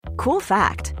Cool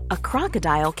fact, a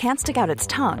crocodile can't stick out its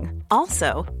tongue.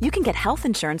 Also, you can get health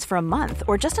insurance for a month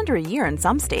or just under a year in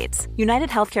some states. United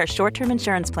Healthcare short-term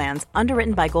insurance plans,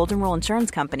 underwritten by Golden Rule Insurance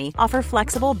Company, offer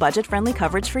flexible, budget-friendly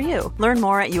coverage for you. Learn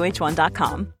more at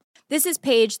UH1.com. This is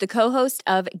Paige, the co-host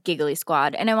of Giggly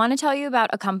Squad, and I want to tell you about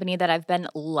a company that I've been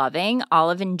loving,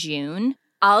 Olive & June.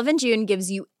 Olive & June gives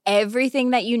you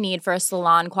everything that you need for a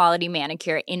salon-quality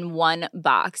manicure in one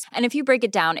box. And if you break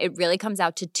it down, it really comes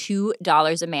out to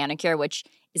 $2 a manicure, which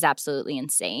is absolutely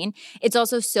insane. It's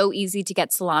also so easy to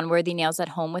get salon-worthy nails at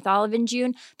home with Olive &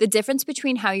 June. The difference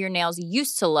between how your nails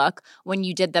used to look when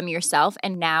you did them yourself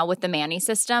and now with the Mani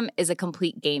system is a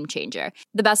complete game changer.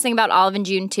 The best thing about Olive &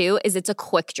 June, too, is it's a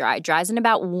quick dry. Dries in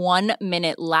about 1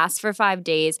 minute, lasts for 5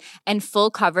 days, and full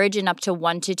coverage in up to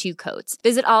 1 to 2 coats.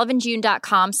 Visit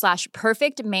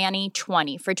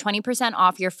oliveandjune.com/perfectmani20 for 20%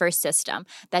 off your first system.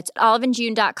 That's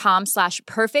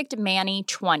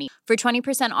oliveandjune.com/perfectmani20 for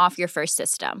 20% off your first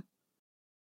system.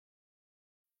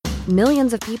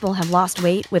 Millions of people have lost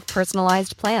weight with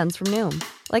personalized plans from Noom.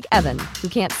 Like Evan, who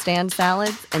can't stand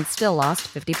salads and still lost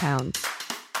 50 pounds.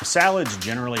 Salads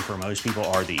generally for most people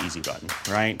are the easy button,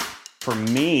 right? For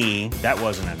me, that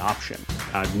wasn't an option.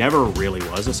 I never really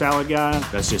was a salad guy.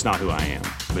 That's just not who I am.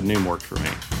 But Noom worked for me.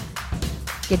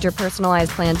 Get your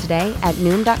personalized plan today at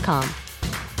Noom.com.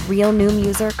 Real Noom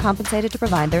user compensated to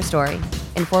provide their story.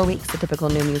 In 4 weeks, the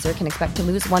typical Noom user can expect to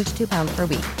lose 1 to 2 pounds per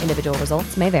week. Individual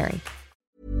results may vary.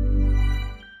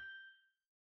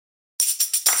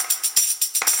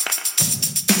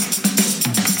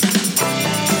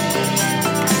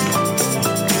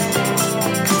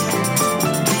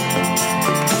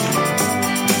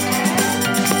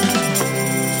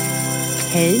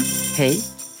 Hej.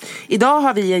 Idag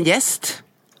har vi en gäst.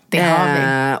 Det har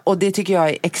vi. Och det tycker jag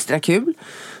är extra kul.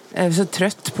 Jag är så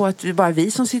trött på att det bara är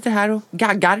vi som sitter här och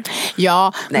gaggar.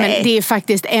 Ja, men det är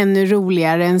faktiskt ännu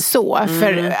roligare än så.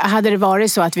 För hade det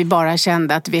varit så att vi bara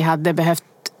kände att vi hade behövt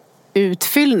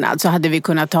utfyllnad så hade vi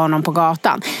kunnat ta någon på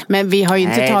gatan. Men vi har ju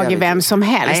inte tagit vem som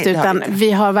helst. Utan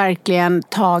vi har verkligen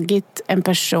tagit en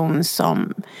person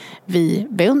som vi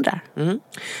beundrar.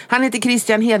 Han heter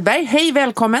Christian Hedberg. Hej,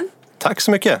 välkommen. Tack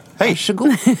så mycket. Hej.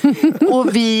 Varsågod.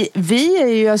 Och vi är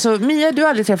ju alltså, Mia, du har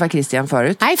aldrig träffat Christian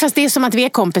förut. Nej, fast det är som att vi är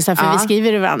kompisar för vi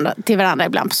skriver till varandra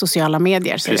ibland på sociala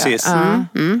medier. Precis.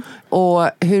 Och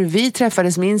hur vi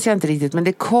träffades minns jag inte riktigt, men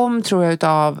det kom, tror jag,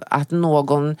 utav att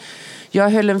jag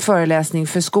höll en föreläsning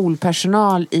för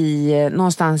skolpersonal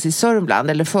någonstans i Sörmland,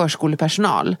 eller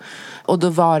förskolepersonal. Och då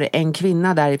var det en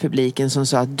kvinna där i publiken som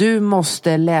sa att du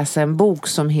måste läsa en bok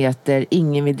som heter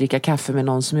Ingen vill dricka kaffe med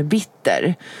någon som är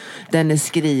bitter. Den är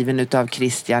skriven utav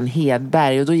Christian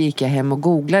Hedberg, och då gick jag hem och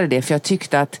googlade det, för jag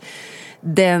tyckte att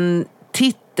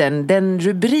den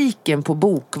rubriken på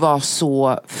bok var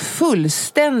så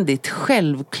fullständigt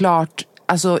självklart,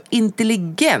 alltså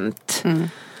intelligent.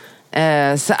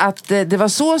 Så att det var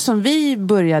så som vi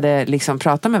började liksom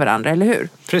prata med varandra, eller hur?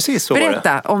 Precis så.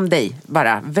 Berätta om dig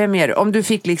bara. Vem är du? Om du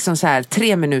fick liksom så här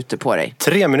 3 minuter på dig.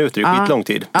 3 minuter är skitlång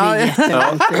tid.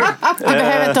 Du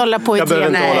behöver inte hålla på i 3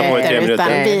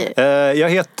 minuter. Jag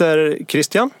heter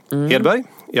Christian Hedberg.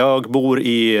 Jag bor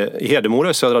i Hedemora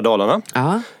i södra Dalarna.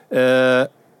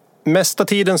 Mesta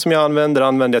tiden som jag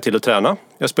använder jag till att träna.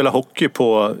 Jag spelar hockey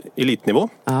på elitnivå.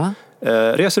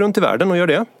 Reser runt i världen och gör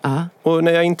det. Och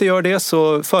när jag inte gör det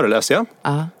så föreläser jag.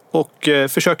 Och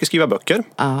försöker skriva böcker.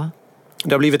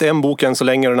 Det har blivit en bok än så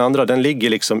länge, och den andra den ligger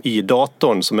liksom i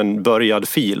datorn som en börjad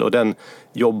fil. Och den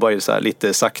jobbar ju så här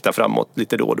lite sakta framåt,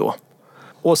 lite då och då.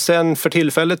 Och sen för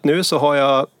tillfället nu så har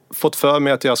jag fått för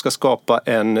mig att jag ska skapa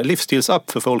en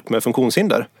livsstilsapp för folk med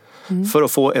funktionshinder. För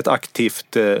att få ett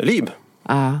aktivt liv.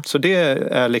 Så det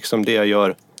är liksom det jag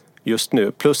gör just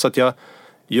nu. Plus att jag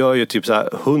gör ju typ så här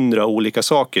 100 olika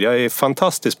saker. Jag är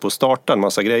fantastisk på att starta en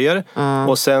massa grejer.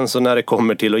 Och sen så när det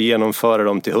kommer till att genomföra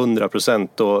dem till 100%,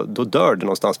 då dör det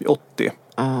någonstans vid 80.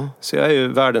 Så jag är ju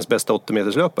världens bästa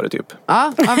 80-meterslöpare typ.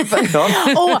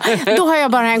 Då har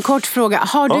jag bara en kort fråga.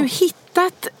 Har du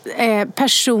hittat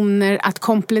personer att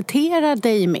komplettera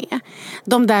dig med?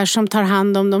 De där som tar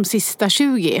hand om de sista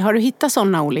 20. Har du hittat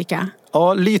sådana olika?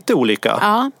 Ja, lite olika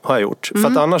har jag gjort. För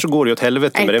att annars går det åt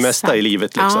helvete med det mesta i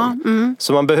livet liksom.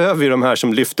 Så man behöver ju de här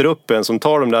som lyfter upp en, som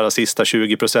tar de där sista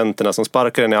 20%, som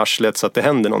sparkar en i arslet så att det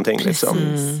händer någonting liksom.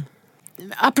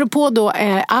 Apropå då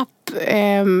app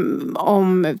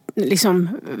om liksom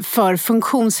för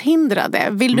funktionshindrade.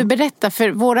 Vill du berätta,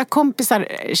 för våra kompisar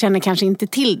känner kanske inte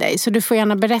till dig, så du får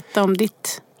gärna berätta om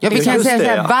ditt Ja, vi kan Just säga det, så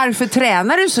här, ja. varför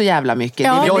tränar du så jävla mycket?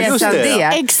 Ja, Det är just nästan det.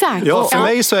 Exakt. Ja, för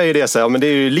mig så är det så här, men det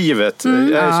är ju livet.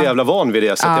 Jag är så jävla van vid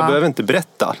det så att jag behöver inte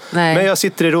berätta. Nej. Men jag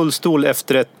sitter i rullstol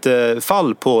efter ett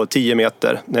fall på 10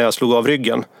 meter när jag slog av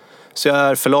ryggen. Så jag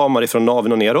är förlamad ifrån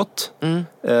naveln och neråt.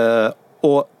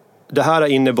 Och det här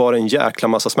innebar en jäkla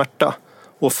massa smärta.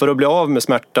 Och för att bli av med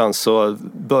smärtan så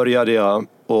började jag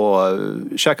att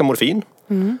käka morfin.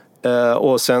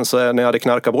 Och sen så när jag hade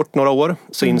knarkat bort några år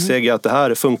så insåg jag att det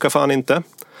här funkar fan inte.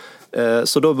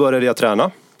 Så då började jag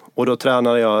träna. Och då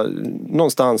tränade jag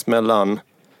någonstans mellan,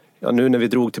 nu när vi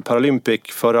drog till Paralympic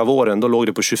förra våren, då låg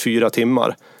det på 24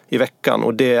 timmar i veckan.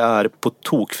 Och det är på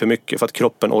tok för mycket för att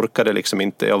kroppen orkade liksom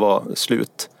inte, jag var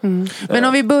slut. Men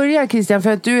om vi börjar, Christian, för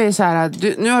att du är så här,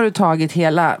 nu har du tagit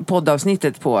hela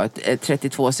poddavsnittet på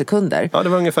 32 sekunder. Ja, det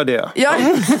var ungefär det. Ja.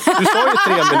 Du sa ju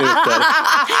 3 minuter.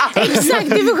 Exakt, du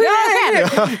får skylla dig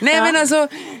själv. Nej, men alltså,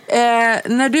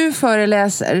 när du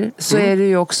föreläser så är det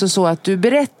ju också så att du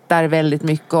berättar väldigt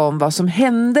mycket om vad som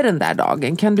hände den där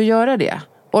dagen. Kan du göra det?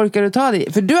 Orkar du ta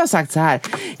det? För du har sagt så här,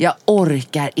 jag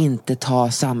orkar inte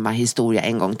ta samma historia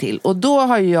en gång till. Och då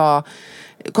har jag,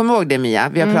 kom ihåg det Mia,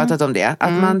 vi har pratat om det.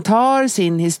 Att man tar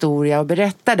sin historia och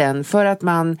berättar den för att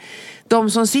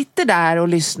de som sitter där och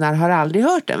lyssnar har aldrig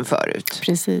hört den förut.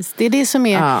 Precis, det är det som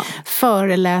är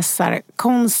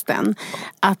föreläsarkonsten.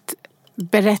 Att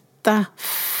berätta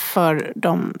för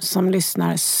de som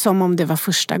lyssnar som om det var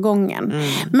första gången.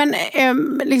 Men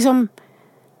liksom,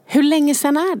 hur länge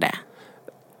sedan är det?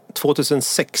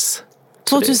 2006.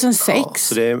 2006?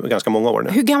 Så det är ganska många år nu.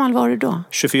 Hur gammal var du då?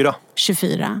 24.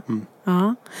 24.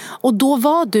 Ja. Och då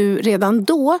var du redan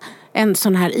då en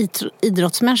sån här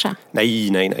idrottsmänniska? Nej.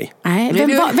 Nej.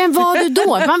 Vem var du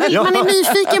då? Man är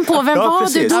nyfiken på, vem var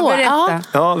precis. du då?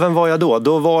 Ja, vem var jag då?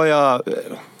 Då var jag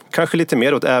kanske lite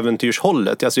mer åt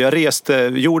äventyrshållet. Alltså jag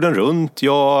reste jorden runt.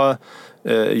 Jag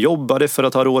jobbade för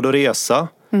att ha råd att resa.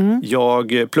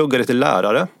 Jag pluggade till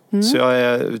lärare. Så jag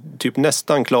är typ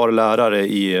nästan klar lärare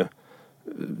i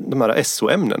de här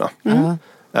SO-ämnena.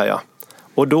 Ja.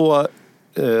 Och då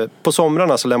på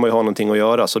somrarna så lär man ju ha någonting att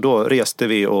göra. Så då reste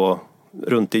vi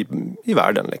runt i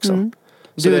världen liksom.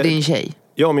 Du och din tjej?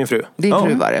 Jag och min fru. Din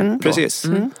fru var det? Precis.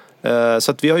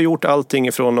 Så att vi har gjort allting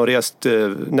ifrån och rest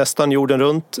nästan jorden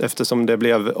runt eftersom det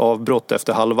blev avbrott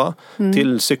efter halva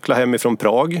till cykla hem ifrån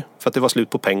Prag för att det var slut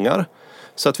på pengar.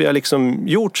 Så att vi har liksom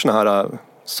gjort såna här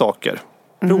saker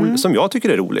som jag tycker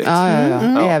är roligt. Ja.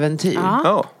 Äventyr.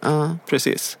 Ja,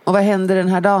 precis. Och vad hände den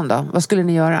här dagen då? Vad skulle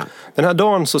ni göra? Den här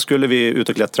dagen så skulle vi ut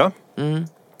och klättra.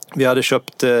 Vi hade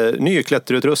köpt ny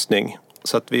klätterutrustning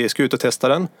så att vi ska ut och testa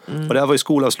den. Och det här var ju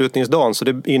skolavslutningsdagen så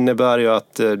det innebär ju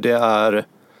att det är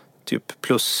typ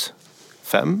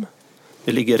 +5.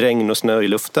 Det ligger regn och snö i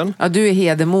luften. Ja, du är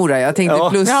Hedemora. Jag tänkte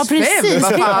 +5. Precis.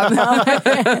 Vad fan?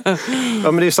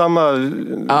 Ja, men det är samma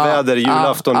väder,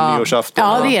 julafton, nyårsafton.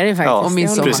 Ja, det är det faktiskt. Ja, Och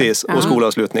midsommar. precis. Och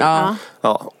skolavslutning. Ja.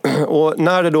 Och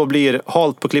när det då blir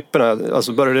halt på klipporna,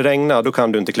 alltså börjar det regna, då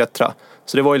kan du inte klättra.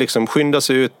 Så det var ju liksom skynda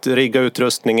sig ut, rigga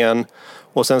utrustningen.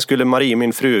 Och sen skulle Marie,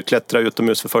 min fru, klättra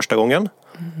utomhus för första gången.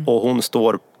 Och hon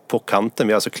står på kanten.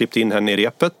 Vi har alltså klippt in henne i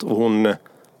repet. Och hon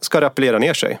ska rappellera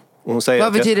ner sig. Och hon säger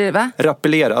vad betyder det, va?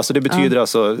 Rappellera, alltså det betyder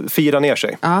alltså fira ner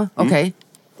sig. Ja, okej.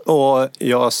 Och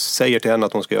jag säger till henne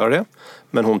att hon ska göra det.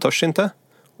 Men hon törs inte.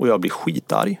 Och jag blir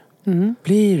skitarg.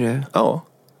 Blir du? Ja,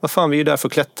 vad fan, vi är ju där för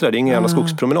att klättra. Det är ingen jävla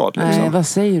skogspromenad liksom. Nej, vad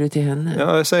säger du till henne?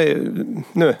 Ja, jag säger,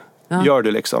 nu, gör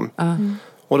det liksom.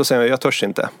 Och då säger jag törs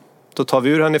inte. Då tar vi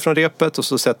ur henne från repet och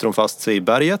så sätter hon fast sig i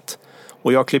berget.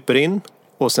 Och jag klipper in.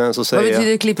 Och sen så säger vad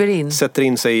betyder klipper in? Sätter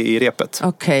in sig i repet.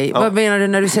 Okej. Vad menar du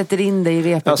när du sätter in dig i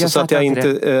repet? Alltså så att jag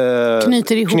inte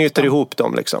knyter ihop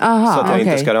dem liksom. Så att jag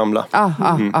inte ska ramla.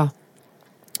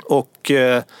 Och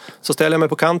så ställer jag mig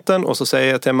på kanten och så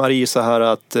säger jag till Marie så här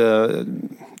att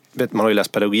man har ju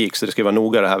läst pedagogik så det ska vara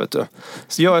noga det här, vet du.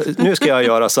 Så nu ska jag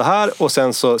göra så här och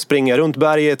sen så springer jag runt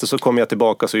berget och så kommer jag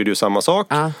tillbaka så är det ju samma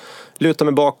sak. Lutar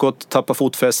mig bakåt, tappar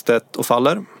fotfästet och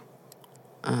faller.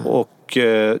 Och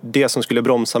det som skulle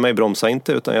bromsa mig bromsar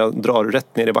inte utan jag drar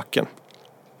rätt ner i backen.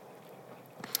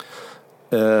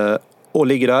 Och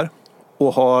ligger där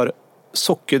och har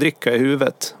sockerdricka i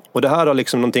huvudet. Och det här har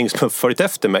liksom någonting som har följt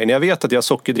efter mig. När jag vet att jag har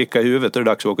sockerdricka i huvudet är det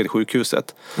dags att åka till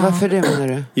sjukhuset. Varför det, menar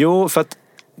du? Jo, för att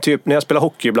typ när jag spelar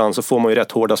hockey ibland så får man ju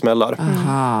rätt hårda smällar.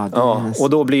 Och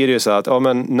då blir det ju så att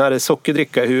men när det är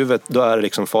sockerdricka i huvudet då är det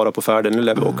liksom fara på färden. Nu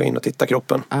lär vi åka in och titta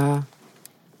kroppen.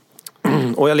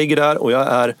 Och jag ligger där och jag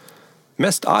är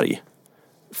mest arg.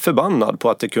 Förbannad på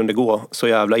att det kunde gå så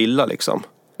jävla illa liksom.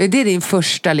 Är det din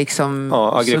första liksom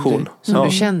aggression som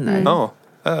du känner? Ja,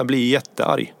 jag blir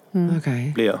jättearg.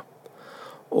 Okej. Blir jag.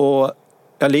 Och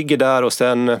jag ligger där och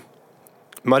sen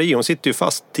Marie, hon sitter ju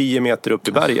fast 10 meter upp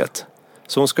i berget.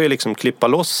 Så hon ska ju liksom klippa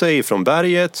loss sig från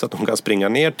berget så att hon kan springa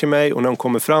ner till mig. Och när hon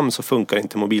kommer fram så funkar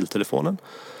inte mobiltelefonen.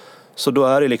 Så då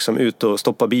är det liksom ut och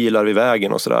stoppa bilar vid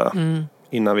vägen och sådär.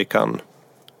 Innan vi kan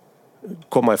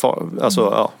komma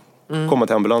komma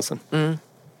till ambulansen.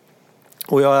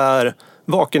 Och jag är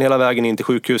vaken hela vägen in till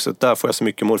sjukhuset. Där får jag så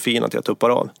mycket morfin att jag tuppar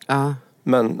av.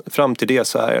 Men fram till det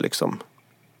så är jag liksom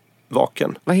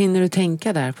vaken. Vad hinner du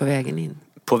tänka där på vägen in?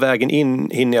 På vägen in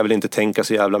hinner jag väl inte tänka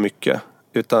så jävla mycket.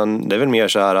 Utan det är väl mer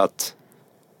så här att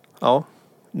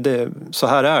så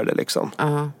här är det liksom.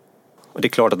 Och det är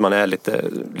klart att man är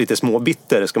lite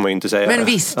småbitter, ska man ju inte säga. Men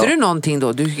visste du någonting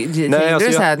då? Tänkte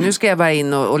du så här, nu ska jag bara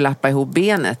in och lappa ihop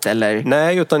benet, eller?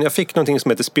 Nej, utan jag fick någonting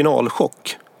som heter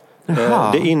spinalchock.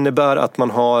 Det innebär att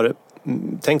man har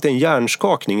tänkt en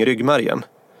hjärnskakning i ryggmärgen.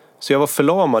 Så jag var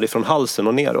förlamad ifrån halsen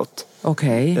och neråt.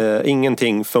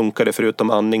 Ingenting funkade förutom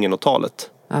andningen och talet.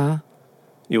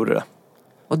 Gjorde det.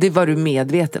 Och det var du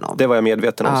medveten om? Det var jag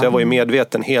medveten om. Så jag var ju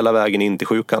medveten hela vägen in till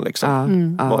sjukan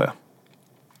liksom. Var jag.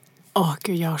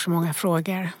 Gud, jag har så många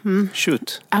frågor.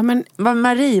 Shoot. Men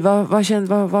Marie,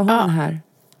 var hon här?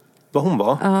 Vad hon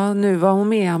var? Ja, nu var hon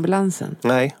med i ambulansen.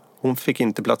 Nej, hon fick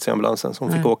inte plats i ambulansen. Så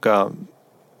hon fick åka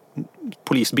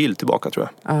polisbil tillbaka, tror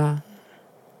jag.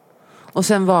 Och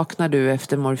sen vaknar du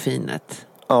efter morfinet?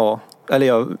 Ja, eller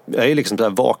jag är liksom där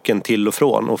vaken till och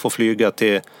från och får flyga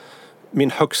till...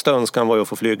 Min högsta önskan var ju att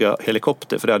få flyga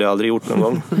helikopter, för det hade jag aldrig gjort någon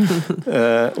gång.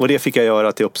 Och det fick jag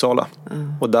göra till Uppsala.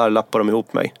 Och där lappar de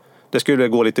ihop mig. Det skulle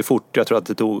gå lite fort. Jag tror att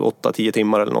det tog 8-10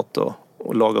 timmar eller något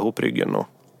och laga ihop ryggen och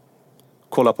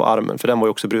kolla på armen, för den var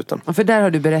ju också bruten. Och för där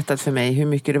har du berättat för mig hur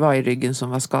mycket det var i ryggen som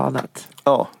var skadat.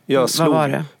 Ja,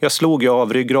 jag slog ju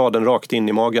av ryggraden rakt in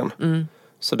i magen.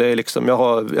 Så det är liksom,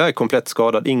 jag är komplett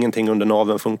skadad. Ingenting under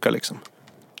naveln funkar liksom.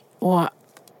 Och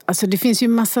alltså det finns ju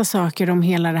massa saker om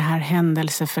hela det här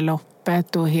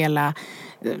händelseförloppet och hela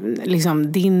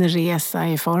liksom din resa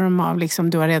i form av liksom,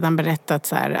 du har redan berättat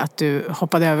så här, att du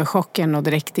hoppade över chocken och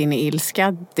direkt in i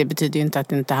ilska. Det betyder ju inte att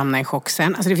du inte hamnar i chock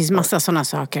sen. Alltså det finns massa sådana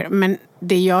saker. Men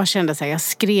det jag kände så här, jag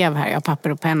skrev här, jag har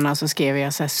papper och penna, så skrev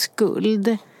jag så här,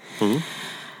 skuld.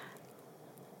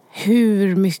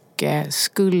 Hur mycket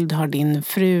skuld har din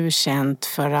fru känt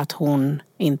för att hon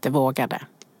inte vågade?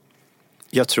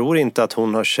 Jag tror inte att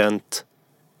hon har känt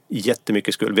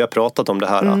jättemycket skuld. Vi har pratat om det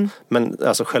här. Men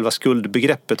alltså själva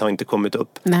skuldbegreppet har inte kommit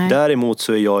upp. Nej. Däremot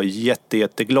så är jag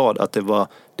jätteglad att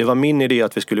det var min idé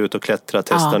att vi skulle ut och klättra,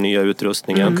 testa nya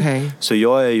utrustningen. Så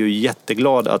jag är ju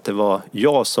jätteglad att det var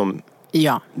jag som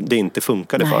det inte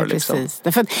funkade för. Liksom. Precis.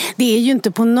 Därför att det är ju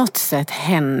inte på något sätt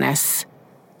hennes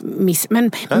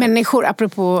men människor,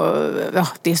 apropå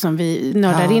det som vi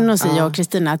nördar in oss i, jag och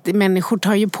Kristina, att människor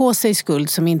tar ju på sig skuld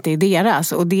som inte är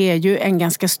deras, och det är ju en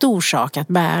ganska stor sak att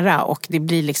bära, och det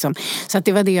blir liksom, så att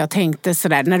det var det jag tänkte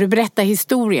sådär, när du berättar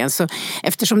historien, så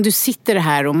eftersom du sitter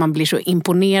här och man blir så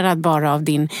imponerad bara av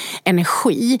din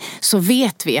energi, så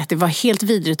vet vi att det var helt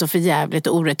vidrigt och förjävligt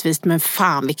och orättvist, men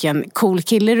fan vilken cool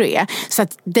kille du är, så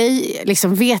att dig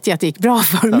liksom vet jag att det gick bra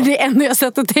för, men det är ändå jag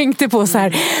satt och tänkte på så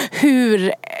här,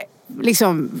 hur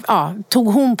liksom, tog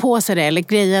hon på sig det eller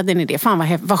grejade ni det?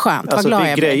 Fan vad skönt, vad glad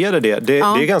jag blev. Vi grejade det. Det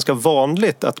är ganska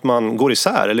vanligt att man går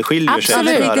isär eller skiljer sig.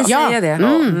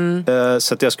 Absolut,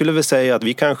 så att jag skulle väl säga att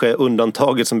vi kanske är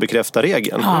undantaget som bekräftar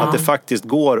regeln. Att det faktiskt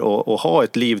går att ha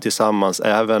ett liv tillsammans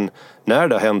även när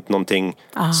det har hänt någonting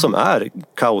som är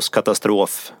kaos,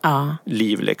 katastrof,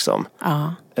 liv liksom.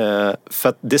 För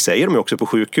att det säger de ju också på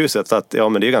sjukhuset, att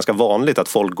men det är ganska vanligt att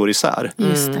folk går isär.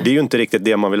 Det är ju inte riktigt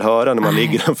det man vill höra när man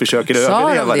ligger och försöker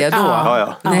överleva. Sa de det då?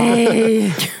 Ja.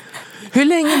 Nej. Hur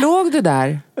länge låg du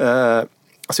där?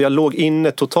 Alltså jag låg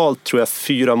inne totalt, tror jag,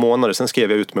 4 månader. Sen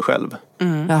skrev jag ut mig själv.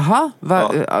 Jaha,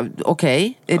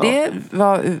 okej.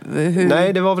 Hur?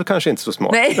 Nej, det var väl kanske inte så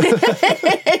smart.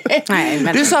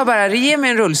 Nej. Du sa bara, ge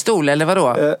mig en rullstol, eller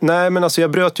vadå? Nej, men alltså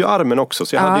jag bröt ju armen också.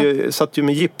 Så jag satt ju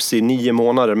med gips i 9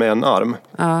 månader med en arm.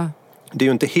 Det är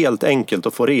ju inte helt enkelt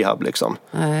att få rehab liksom.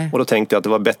 Och då tänkte jag att det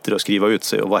var bättre att skriva ut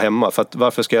sig och vara hemma. För att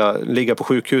varför ska jag ligga på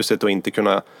sjukhuset och inte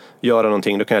kunna göra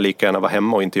någonting? Då kan jag lika gärna vara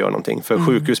hemma och inte göra någonting. För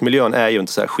sjukhusmiljön är ju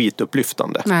inte så här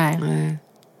skitupplyftande. Nej.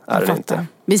 Är det inte.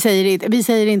 Vi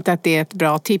säger inte att det är ett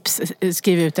bra tips,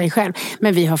 skriv ut dig själv.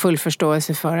 Men vi har full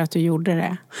förståelse för att du gjorde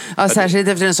det. Ja, särskilt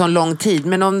efter en sån lång tid.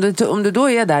 Men om du då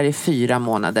är där i 4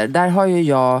 månader, där har ju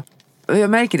jag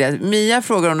märker det. Mia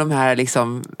frågar om de här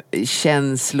liksom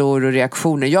känslor och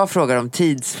reaktioner. Jag frågar om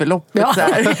tidsförloppet. Ja. Jag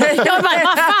bara,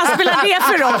 vad fan spelar det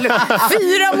för roll?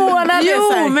 4 månader.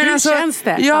 Jo, men hur alltså, känns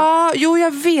det?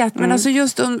 Jag vet. Men alltså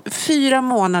just om 4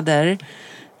 månader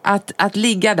att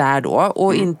ligga där då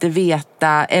och inte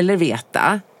veta eller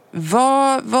veta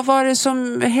Vad var det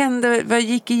som hände? Vad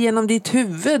gick igenom ditt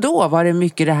huvud då? Var det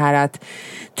mycket det här att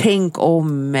tänk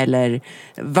om eller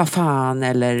vad fan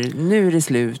eller nu är det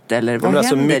slut eller vad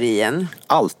händer igen?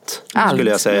 Allt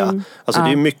skulle jag säga. Alltså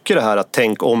det är mycket det här att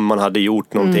tänk om man hade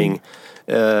gjort någonting.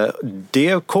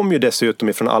 Det kom ju dessutom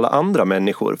ifrån alla andra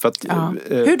människor. För att,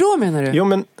 hur då menar du? Jo,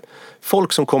 men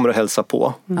folk som kommer och hälsa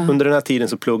på. Under den här tiden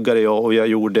så pluggade jag och jag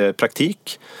gjorde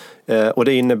praktik. Och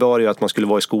det innebar ju att man skulle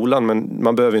vara i skolan, men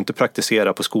man behöver inte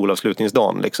praktisera på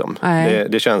skolavslutningsdagen liksom.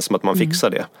 Det känns som att man fixar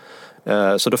det.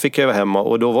 Så då fick jag vara hemma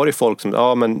och då var det folk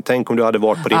som, men tänk om du hade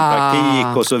varit på din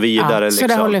praktik och så vidare. Liksom.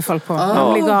 Så det håller folk på.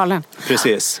 Man blir galen.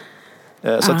 Precis.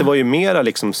 Så att det var ju mera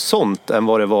liksom sånt än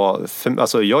vad det var.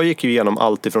 Alltså jag gick ju igenom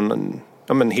allt ifrån,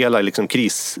 hela liksom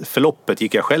krisförloppet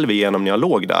gick jag själv igenom när jag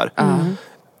låg där.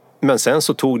 Men sen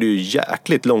så tog det ju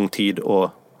jäkligt lång tid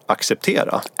att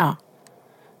acceptera.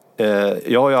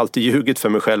 Jag har ju alltid ljugit för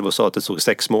mig själv och sa att det tog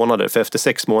 6 månader. För efter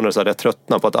 6 månader så hade jag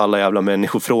tröttnat på att alla jävla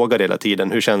människor frågade hela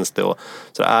tiden. Hur känns det? Och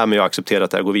så men jag accepterar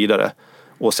att jag går vidare.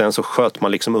 Och sen så sköt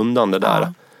man liksom undan det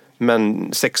där. Men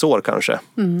 6 år kanske,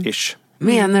 ish.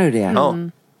 Menar du det? Ja.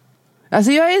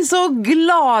 Alltså jag är så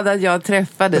glad att jag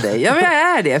träffade dig. Ja, men jag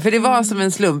är det. För det var som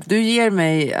en slump. Du ger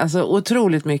mig alltså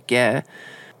otroligt mycket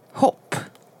hopp.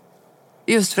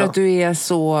 Just för att du är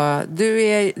så...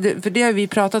 för det har vi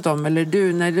pratat om.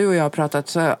 Eller när du och jag har pratat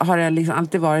så har det liksom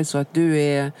alltid varit så att du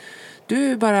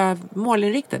är bara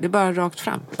målinriktad. Det är bara rakt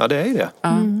fram. Ja, det är ju det.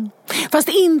 Fast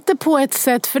inte på ett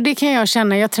sätt, för det kan jag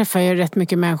känna. Jag träffar ju rätt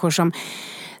mycket människor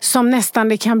som nästan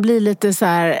det kan bli lite så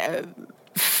här...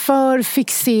 för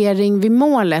fixering vid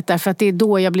målet, därför att det är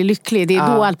då jag blir lycklig, det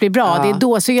är då allt blir bra, det är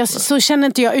då, så känner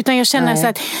inte jag, utan jag känner så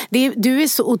att du är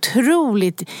så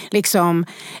otroligt liksom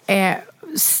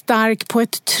stark på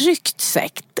ett tryggt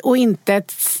sätt och inte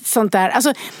ett sånt där,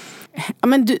 alltså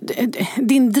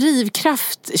din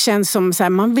drivkraft känns som så här,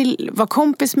 man vill vara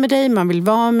kompis med dig, man vill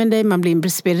vara med dig, man blir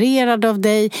inspirerad av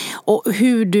dig och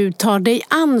hur du tar dig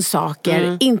an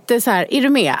saker, inte så här, är du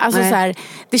med? Alltså så här,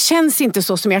 det känns inte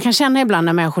så som jag kan känna ibland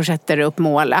när människor sätter upp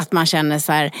mål, att man känner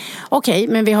så här, okej,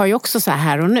 men vi har ju också så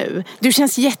här och nu. Du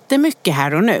känns jättemycket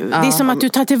här och nu. Det är som att du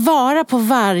tar tillvara på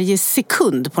varje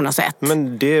sekund på något sätt.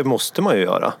 Men det måste man ju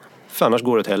göra, för annars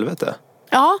går det åt helvete.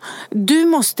 Ja, du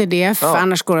måste det, för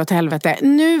annars går det åt helvete.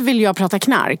 Nu vill jag prata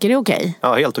knark, är det okej?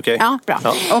 Ja, helt okej. Ja, bra.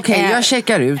 Ja. Okej, jag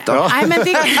checkar ut då. Nej,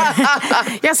 men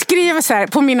jag skriver så här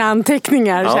på mina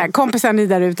anteckningar, så här, kompisar ni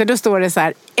där ute, då står det så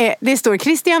här, det står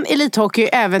Christian, elithockey,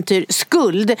 äventyr,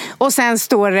 skuld, och sen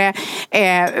står det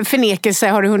förnekelse,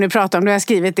 har du hunnit prata om, då har jag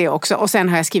skrivit det också, och sen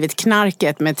har jag skrivit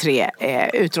knarket med 3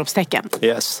 utropstecken.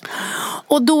 Yes.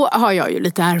 Och då har jag ju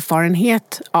lite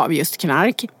erfarenhet av just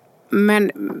knark.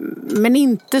 Men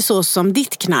inte så som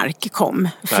ditt knark kom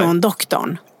från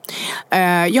doktorn.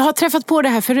 Jag har träffat på det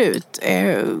här förut.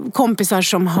 Kompisar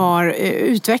som har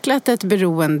utvecklat ett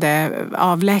beroende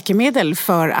av läkemedel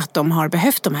för att de har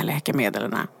behövt de här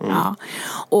läkemedlen. Ja.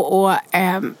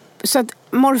 Så att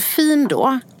morfin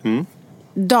då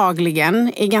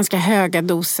dagligen i ganska höga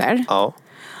doser. Ja.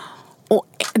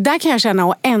 Och där kan jag känna,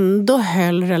 och ändå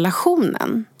höll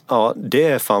relationen. Ja, det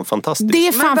är fan fantastiskt. Det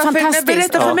är fan fantastiskt.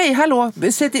 Berätta för mig, hallå,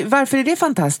 varför är det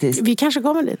fantastiskt? Vi kanske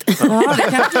kommer dit. Ja, det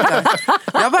kan inte.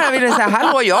 Jag bara ville säga,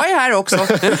 hallå, jag är här också.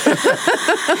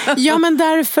 Ja, men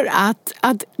därför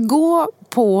att gå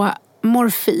på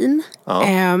morfin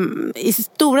i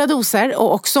stora doser,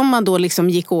 och också om man då liksom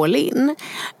gick all in,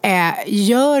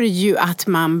 gör ju att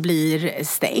man blir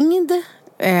stängd.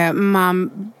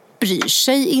 Man bryr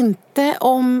sig inte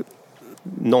om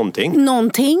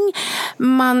någonting.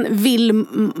 Man vill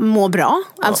må bra.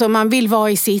 Alltså man vill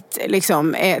vara i sitt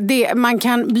liksom, det man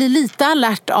kan bli lite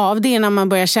alert av, det är när man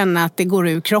börjar känna att det går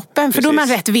ur kroppen. För då är man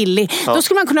rätt villig. Då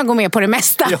skulle man kunna gå med på det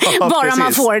mesta. Bara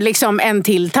man får liksom en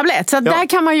till tablett. Så där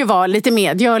kan man ju vara lite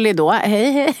medgörlig då.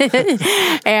 Hej.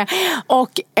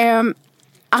 Och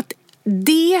att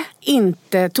det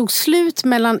inte tog slut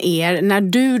mellan er när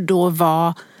du då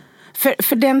var...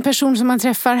 För den person som man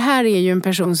träffar här är ju en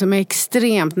person som är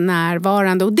extremt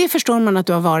närvarande. Och det förstår man att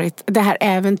du har varit, det här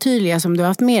äventyrliga som du har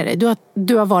haft med dig.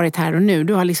 Du har varit här och nu.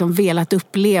 Du har liksom velat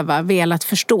uppleva, velat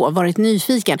förstå, varit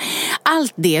nyfiken.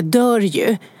 Allt det dör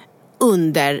ju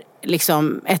under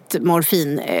liksom ett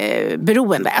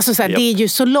morfinberoende. Alltså så här, det är ju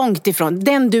så långt ifrån.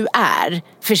 Den du är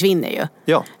försvinner ju.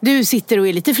 Ja. Du sitter och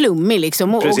är lite flummig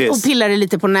liksom, och pillar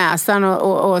lite på näsan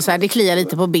och så här, det kliar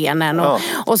lite på benen.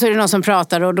 Och så är det någon som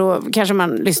pratar, och då kanske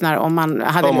man lyssnar om man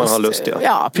hade lust. Man har lust, ja.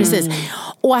 Ja, precis.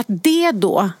 Och att det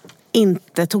då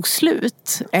inte tog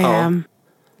slut.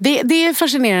 Det är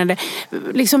fascinerande.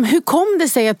 Liksom, hur kom det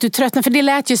sig att du tröttnade? För det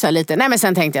lät ju så här lite. Nej, men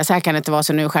sen tänkte jag, så här kan det inte vara,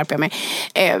 så nu skärper jag mig.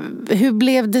 Hur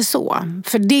blev det så?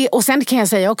 För det, och sen kan jag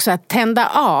säga också att tända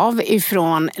av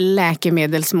ifrån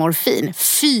läkemedelsmorfin.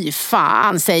 Fy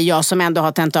fan, säger jag som ändå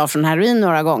har tänt av från heroin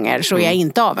några gånger. Så är jag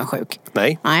inte avundsjuk.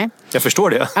 Nej, jag förstår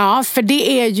det. Ja, för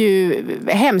det är ju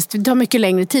hemskt. Det tar mycket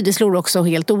längre tid. Det slår också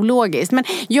helt ologiskt. Men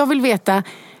jag vill veta...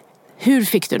 Hur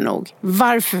fick du nog?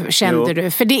 Varför kände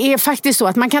du? För det är faktiskt så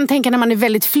att man kan tänka när man är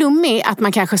väldigt flummig att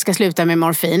man kanske ska sluta med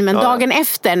morfin. Men dagen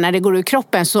efter när det går ur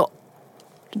kroppen så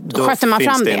sköter man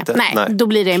fram det. Nej, då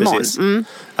blir det imorgon.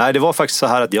 Nej, det var faktiskt så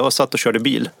här att jag satt och körde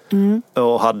bil.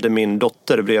 Och hade min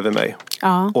dotter bredvid mig.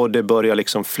 Och det började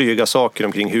liksom flyga saker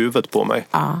omkring huvudet på mig.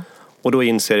 Och då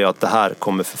inser jag att det här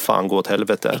kommer för fan gå åt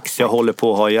helvete. Exakt. Jag håller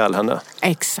på att ha ihjäl henne.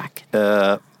 Exakt.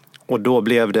 Och då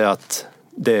blev det att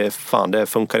det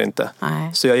funkar inte.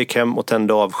 Nej. Så jag gick hem och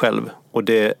tände av själv. Och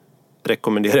det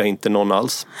rekommenderar jag inte någon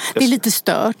alls. Det är lite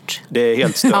stört. Det är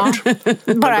helt stört.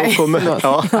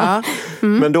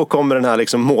 Men då kommer den här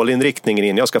liksom målinriktningen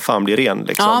in. Jag ska fan bli ren.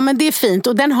 Liksom. Ja, men det är fint.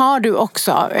 Och den har du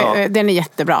också. Den är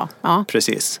jättebra. Ja.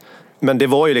 Precis. Men det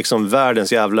var ju liksom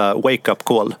världens jävla wake-up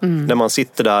call. När man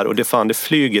sitter där och det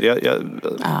flyger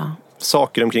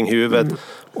saker omkring huvudet.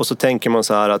 Och så tänker man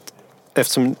så här att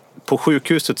eftersom på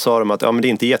sjukhuset sa de att men det är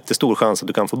inte jättestor chans att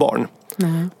du kan få barn.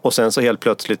 Nej. Och sen så helt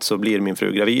plötsligt så blir min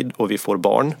fru gravid och vi får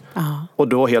barn. Och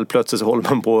då helt plötsligt så håller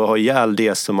man på att ha ihjäl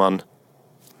det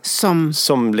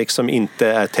som liksom inte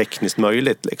är tekniskt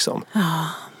möjligt liksom.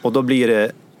 Och då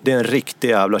blir det är en riktig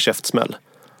jävla käftsmäll.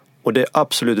 Och det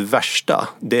absolut värsta,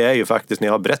 det är ju faktiskt när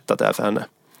jag har berättat det här för henne.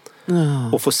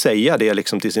 Och få säga det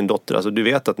liksom till sin dotter. Alltså du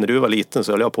vet att när du var liten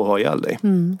så höll jag på att ha ihjäl dig.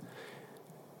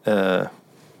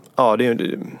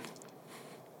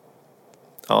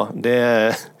 Det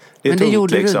är men det tungt,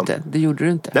 gjorde liksom. du inte. Det gjorde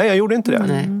du inte. Nej, jag gjorde inte det.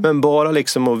 Nej. Men bara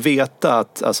liksom att veta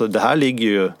att alltså, det här ligger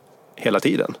ju hela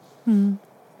tiden.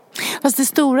 Fast det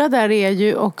stora där är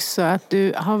ju också att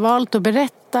du har valt att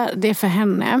berätta det för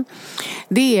henne.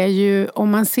 Det är ju,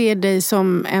 om man ser dig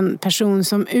som en person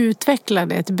som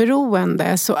utvecklade ett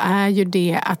beroende, så är ju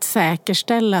det att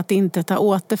säkerställa att inte ta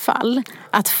återfall.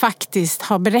 Att faktiskt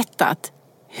ha berättat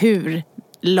hur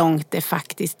långt det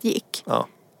faktiskt gick. Ja.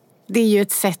 Det är ju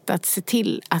ett sätt att se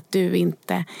till att du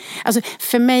inte... Alltså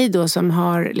för mig då som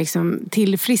har liksom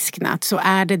tillfrisknat, så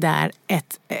är det där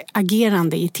ett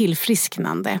agerande i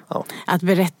tillfrisknande. Ja. Att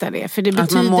berätta det. För det betyder,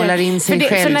 att man målar in sig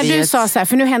själv. För när du sa så här,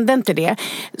 för nu hände inte det,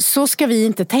 så ska vi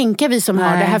inte tänka, vi som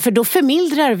har det här. För då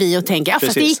förmildrar vi och tänker,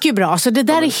 fast det gick ju bra. Så det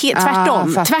där är helt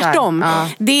tvärtom. Ja.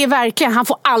 Det är verkligen, han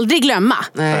får aldrig glömma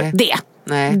det.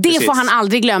 Nej, det får han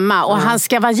aldrig glömma. Och han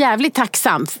ska vara jävligt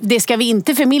tacksam. Det ska vi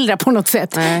inte förmildra på något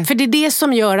sätt. För det är det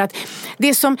som gör att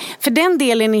för den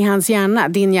delen i hans hjärna,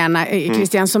 din hjärna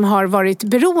Christian, som har varit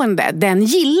beroende, den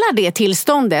gillar det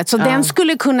tillståndet. Så den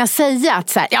skulle kunna säga att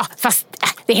så här, fast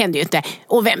det händer ju inte.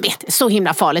 Och vem vet, så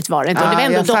himla farligt var det inte. Och det var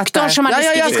ändå doktorn som hade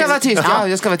skrivit. Jag ska vara tyst.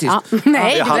 Jag ska vara tyst.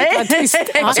 Nej, tyst.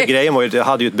 Alltså grejen var ju, jag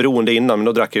hade ju ett beroende innan, men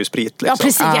då drack jag ju sprit. Liksom. Ja,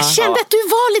 precis. Jag kände att du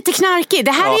var lite knarkig.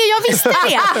 Det här jag visste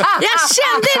det. Jag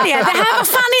kände det. Det här var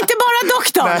fan inte bara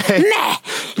doktorn. Nej.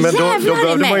 Men då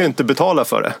behövde man ju inte betala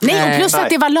för det. Nej, och plus att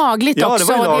det var lagligt också. Ja,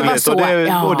 det var lagligt.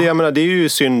 Och det, jag menar, det är ju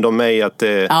synd om mig att...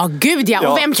 Ja, gud ja.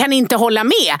 Och vem kan inte hålla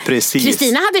med? Precis.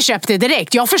 Kristina hade köpt det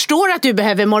direkt. Jag förstår att du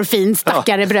behöver morfin,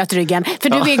 stackare brötryggen. För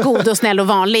du är god och snäll och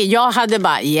vanlig. Jag hade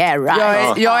bara,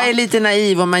 right. Jag är lite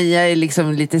naiv och Maja är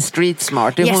liksom lite street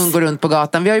smart. Hon går runt på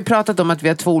gatan. Vi har ju pratat om att vi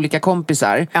har 2 olika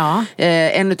kompisar. Ja.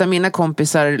 En av mina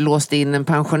kompisar låste in en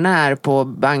pensionär på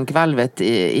bankvalvet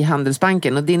i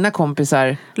Handelsbanken. Och dina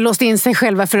kompisar... låste in sig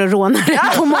själva för att råna dig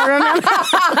på morgonen.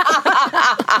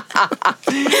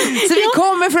 Så vi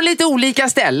kommer från lite olika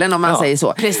ställen, om man säger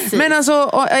så. Precis. Men alltså,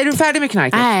 är du färdig med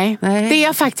knarket? Nej, det är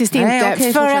jag faktiskt inte. Nej,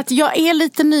 okay, för att jag är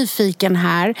lite nyfiken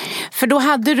här. För då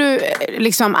hade du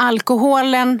liksom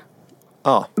alkoholen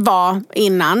var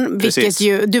innan. Vilket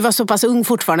ju, du var så pass ung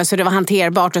fortfarande så det var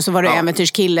hanterbart. Och så var du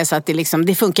äventyrskille, så att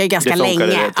det funkar ju ganska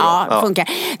länge. Funkar.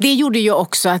 Det gjorde ju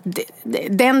också att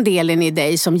den delen i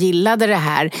dig som gillade det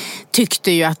här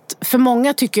tyckte ju att, för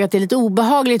många tycker ju att det är lite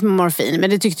obehagligt med morfin, men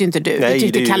det tyckte inte du. Nej, du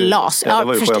tyckte kalas. Det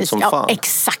var ju skönt som fan.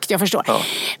 Exakt, jag förstår.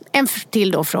 En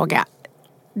till då fråga.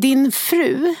 Din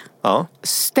fru,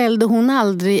 ställde hon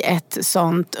aldrig ett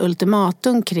sånt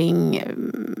ultimatum kring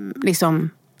liksom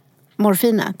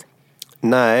morfinet?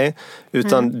 Nej,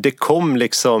 utan det kom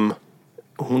liksom,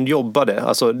 hon jobbade,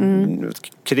 alltså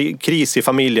kris i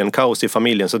familjen, kaos i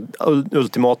familjen, så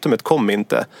ultimatumet kom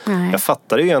inte. Nej. Jag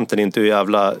fattade ju egentligen inte hur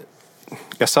jävla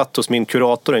jag satt hos min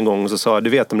kurator en gång och så sa jag, du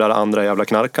vet de där andra jävla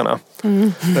knarkarna.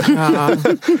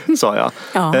 Sa jag.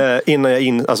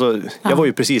 Innan jag var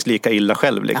ju precis lika illa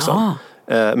själv liksom.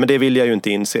 Men det ville jag ju inte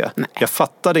inse. Nej. Jag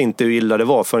fattade inte hur illa det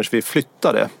var förrän vi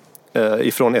flyttade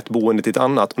ifrån ett boende till ett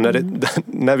annat. Och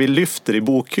när vi lyfter i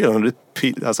bokhyllan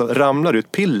ramlar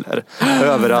ut piller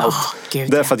överallt.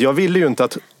 Därför att jag ville ju inte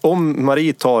att om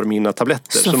Marie tar mina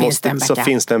tabletter så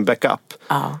finns det en backup.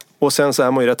 Och sen så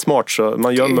är man ju rätt smart, så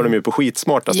man gömmer dem ju på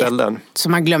skitsmarta ställen. Så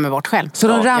man glömmer bort själv. Så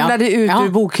de ramlade ut ur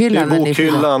bokhyllan? Ur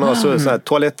bokhyllan och så här,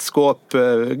 toalettskåp,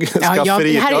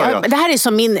 skafferiet. Det här är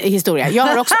som min historia. Jag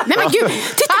har också... Nej men gud,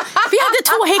 titta! Vi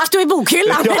hade 2 hekto i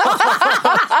bokhyllan. Ja,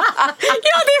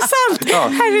 det är sant.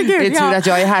 Herregud. Det är tur att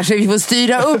jag är här så vi får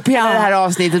styra upp hela det här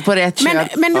avsnittet på rätt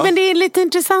köp. Men det är lite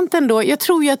intressant ändå. Jag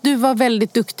tror ju att du var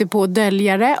väldigt duktig på att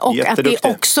dölja det. Och att det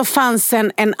också fanns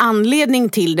en anledning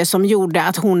till det som gjorde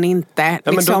att hon inte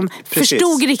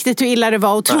förstod riktigt hur illa det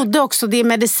var. Och trodde också det är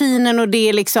medicinen och det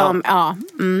är liksom...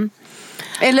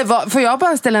 Eller får jag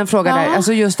bara ställa en fråga där?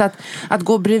 Alltså just att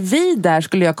gå bredvid där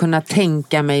skulle jag kunna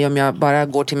tänka mig, om jag bara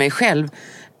går till mig själv,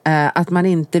 att man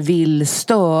inte vill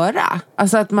störa.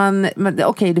 Alltså att man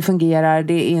okej, det fungerar,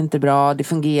 det är inte bra, det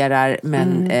fungerar,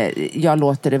 men jag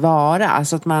låter det vara.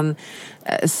 Alltså att man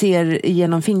ser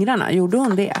igenom fingrarna. Gjorde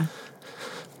hon det?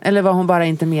 Eller var hon bara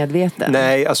inte medveten?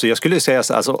 Nej, alltså jag skulle säga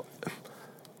så, alltså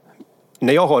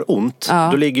när jag har ont,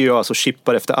 då ligger jag alltså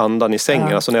chippar efter andan i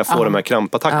sängen, alltså när jag får de här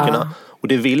krampattackerna. Och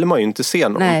det vill man ju inte se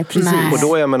någon. Nej, precis. Och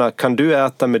då, jag menar, kan du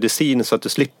äta medicin så att du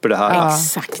slipper det här?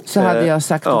 Exakt. Så hade jag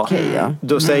sagt okej.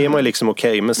 Då säger man ju liksom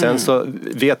okej, men sen så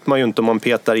vet man ju inte om man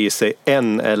petar i sig 1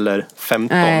 eller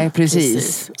 15. Nej,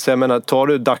 precis. Så jag menar, tar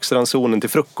du dagsransonen till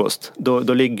frukost,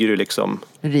 då ligger du liksom...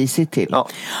 risigt till. Ja.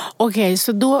 Okej,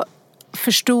 så då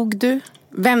förstod du...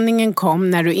 Vändningen kom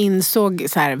när du insåg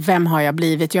så här, vem har jag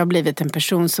blivit? Jag har blivit en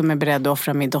person som är beredd att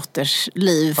offra min dotters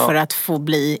liv för att få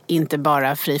bli inte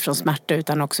bara fri från smärta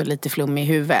utan också lite flum i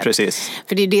huvudet. Precis.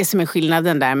 För det är det som är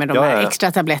skillnaden där med de här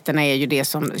extra tabletterna, är ju det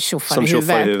som tjoffar i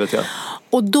huvudet.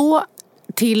 Och då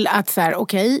till att så här,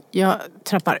 okej, jag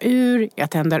trappar ur, jag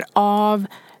tänder av.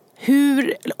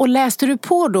 Och läste du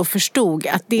på då, förstod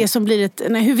att det som blir ett...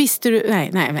 Nej, hur visste du...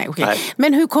 Nej, okej.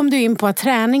 Men hur kom du in på att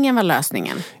träningen var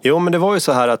lösningen? Jo, men det var ju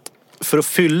så här att för att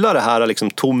fylla det här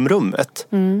liksom tomrummet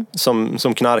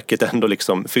som knarket ändå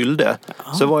liksom fyllde,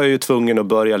 så var jag ju tvungen att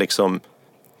börja liksom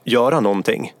göra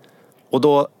någonting. Och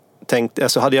då tänkte,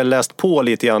 alltså hade jag läst på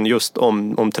lite grann just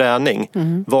om träning.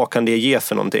 Vad kan det ge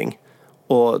för någonting?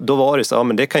 Och då var det så,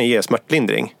 men det kan ge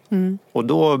smärtlindring. Och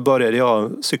då började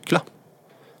jag cykla.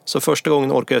 Så första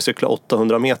gången orkade jag cykla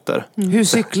 800 meter. Hur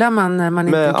cyklar man när man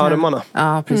inte med kan? armarna.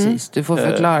 Ja, precis. Du får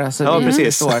förklara så vi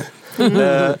förstår.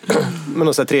 Men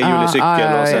och så 3-hjulig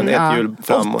cykel och sen ett hjul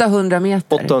fram. 800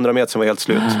 meter. 800 meter som var helt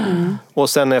slut. Och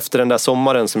sen efter den där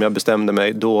sommaren som jag bestämde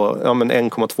mig, då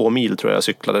 1,2 mil tror jag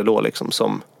cyklade då liksom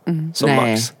som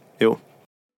max. Jo.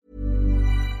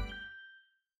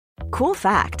 Cool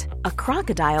fact, a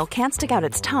crocodile can't stick out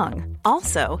its tongue.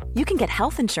 Also, you can get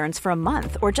health insurance for a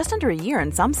month or just under a year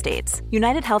in some states.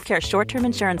 United Healthcare short-term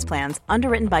insurance plans,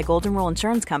 underwritten by Golden Rule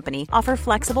Insurance Company, offer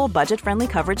flexible, budget-friendly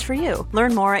coverage for you.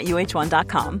 Learn more at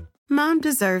uh1.com. Mom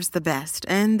deserves the best,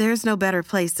 and there's no better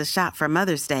place to shop for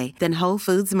Mother's Day than Whole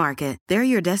Foods Market. They're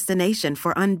your destination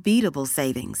for unbeatable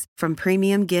savings, from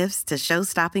premium gifts to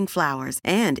show-stopping flowers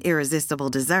and irresistible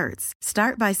desserts.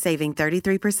 Start by saving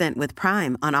 33% with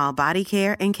Prime on all body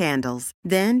care and candles.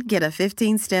 Then get a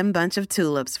 15-stem bunch of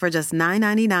tulips for just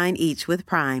 $9.99 each with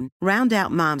Prime. Round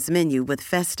out Mom's menu with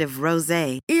festive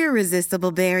rosé,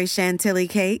 irresistible berry chantilly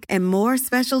cake, and more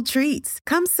special treats.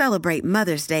 Come celebrate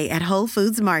Mother's Day at Whole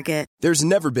Foods Market. There's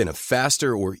never been a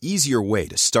faster or easier way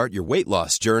to start your weight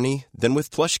loss journey than with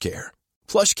PlushCare.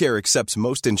 PlushCare accepts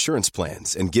most insurance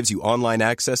plans and gives you online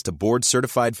access to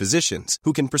board-certified physicians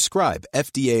who can prescribe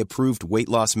FDA-approved weight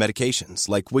loss medications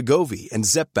like Wegovy and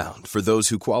Zepbound for those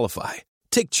who qualify.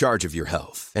 Take charge of your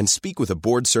health and speak with a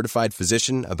board-certified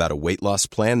physician about a weight loss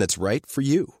plan that's right for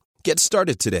you. Get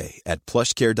started today at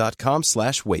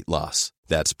plushcare.com/weightloss.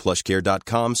 That's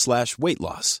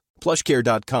plushcare.com/weightloss.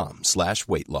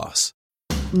 plushcare.com/weightloss.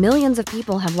 Millions of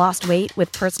people have lost weight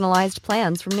with personalized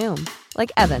plans from Noom.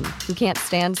 Like Evan, who can't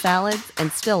stand salads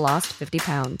and still lost 50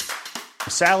 pounds.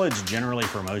 Salads generally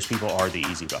for most people are the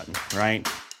easy button, right?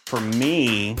 For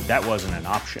me, that wasn't an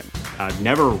option. I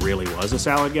never really was a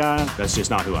salad guy. That's just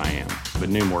not who I am. But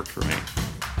Noom worked for me.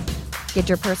 Get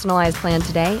your personalized plan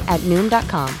today at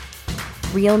Noom.com.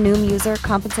 Real Noom user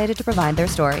compensated to provide their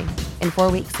story. In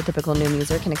 4 weeks, the typical Noom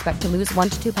user can expect to lose 1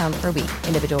 to 2 pounds per week.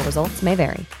 Individual results may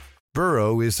vary.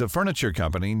 Burrow is a furniture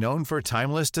company known for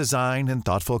timeless design and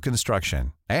thoughtful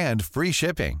construction, and free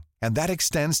shipping, and that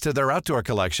extends to their outdoor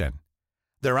collection.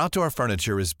 Their outdoor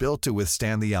furniture is built to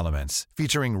withstand the elements,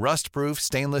 featuring rust-proof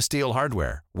stainless steel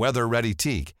hardware, weather-ready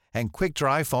teak, and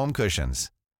quick-dry foam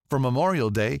cushions. For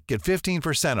Memorial Day, get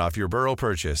 15% off your Burrow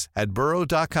purchase at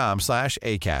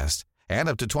burrow.com/acast, and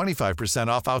up to 25%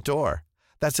 off outdoor.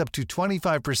 That's up to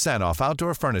 25% off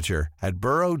outdoor furniture at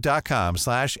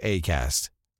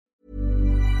burrow.com/acast.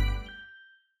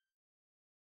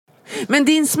 Men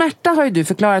din smärta har ju du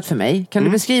förklarat för mig. Kan du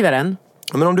beskriva den?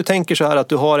 Men om du tänker så här att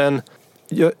du har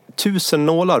 1000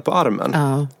 nålar på armen.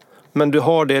 Ja. Men du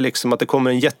har det liksom att det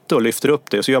kommer en jätte och lyfter upp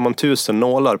det, och så gör man 1000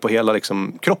 nålar på hela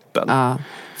liksom kroppen. Ja.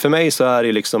 För mig så är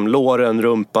det liksom låren,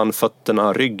 rumpan,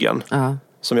 fötterna, ryggen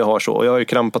som jag har så. Och jag har ju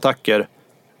krampattacker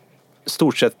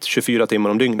stort sett 24 timmar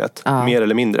om dygnet. Mer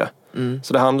eller mindre.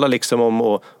 Så det handlar liksom om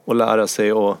att lära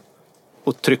sig och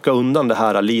trycka undan det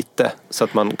här lite så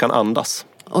att man kan andas.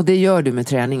 Och det gör du med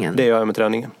träningen? Det gör jag med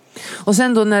träningen. Och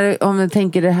sen då om du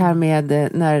tänker det här med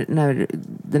när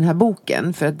den här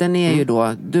boken, för att den är ju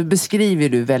då, du beskriver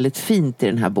du väldigt fint i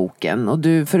den här boken, och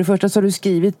du, för det första så har du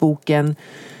skrivit boken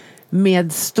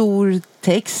med stor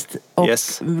text och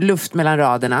luft mellan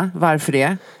raderna. Varför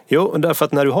det? Jo, därför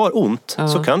att när du har ont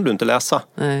så kan du inte läsa.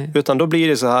 Nej. Utan då blir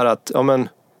det så här att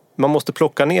man måste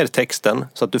plocka ner texten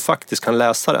så att du faktiskt kan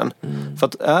läsa den. För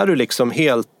att är du liksom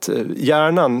helt,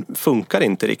 hjärnan funkar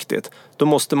inte riktigt, då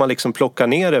måste man liksom plocka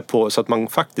ner det på så att man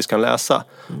faktiskt kan läsa.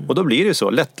 Och då blir det så,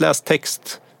 lättläst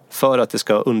text för att det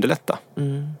ska underlätta.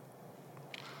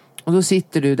 Och då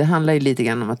sitter du, det handlar ju lite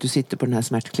grann om att du sitter på den här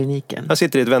smärtkliniken. Jag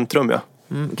sitter i ett väntrum, ja.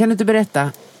 Kan du inte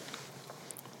berätta?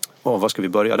 Vad ska vi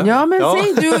börja där? Ja, men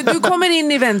säg, du kommer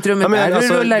in i väntrummet där, du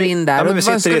rullar in där. Ja, vi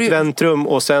sitter i ett väntrum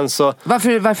och sen så...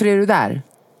 Varför är du där?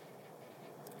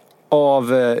 Jag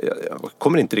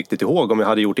kommer inte riktigt ihåg om jag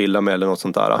hade gjort illa med eller något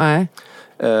sånt där. Nej.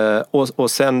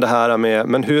 Och sen det här med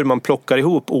men hur man plockar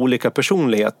ihop olika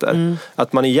personligheter.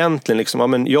 Att man egentligen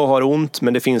liksom, jag har ont,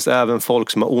 men det finns även folk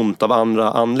som har ont av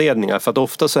andra anledningar. För att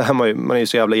ofta så är man är ju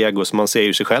så jävla ego, så man ser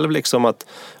ju sig själv liksom att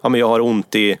jag har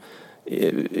ont i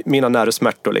mina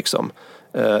nervsmärtor liksom.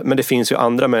 Men det finns ju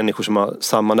andra människor som har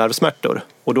samma nervsmärtor.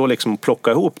 Och då liksom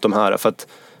plocka ihop de här, för att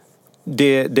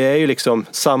det är ju liksom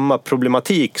samma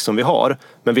problematik som vi har,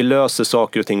 men vi löser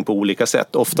saker och ting på olika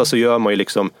sätt. Ofta så gör man ju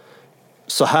liksom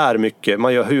så här mycket,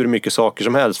 man gör hur mycket saker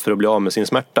som helst för att bli av med sin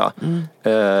smärta.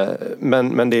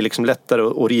 Men det är liksom lättare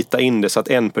att rita in det så att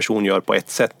en person gör på ett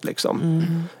sätt liksom.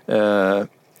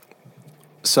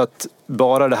 Så att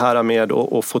bara det här med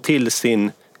att få till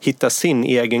hitta sin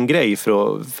egen grej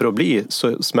för att bli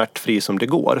så smärtfri som det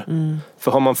går.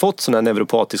 För har man fått sån här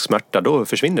neuropatisk smärta, då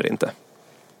försvinner det inte.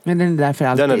 Men den är där för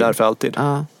alltid? Den är där för alltid.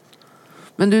 Ja.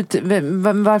 Men du,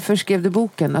 varför skrev du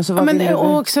boken? Alltså,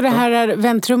 och också det här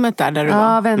väntrummet där du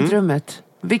var. Ja, väntrummet.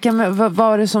 Vad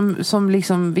var det som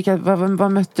liksom,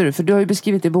 vad mötte du? För du har ju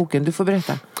beskrivit det i boken, du får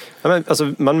berätta. Ja, men,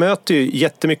 alltså, man möter ju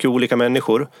jättemycket olika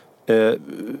människor.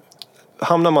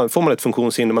 Får man ett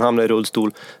funktionshinder, man hamnar i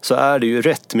rullstol, så är det ju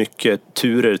rätt mycket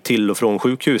turer till och från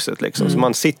sjukhuset liksom. Så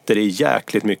man sitter i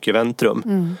jäkligt mycket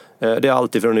väntrum. Det är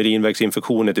alltid från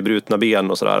urinvägsinfektioner till brutna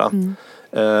ben och sådär.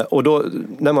 Och då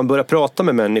när man börjar prata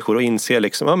med människor och inser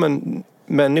liksom,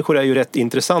 människor är ju rätt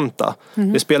intressanta.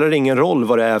 Det spelar ingen roll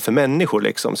vad det är för människor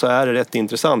liksom, så är det rätt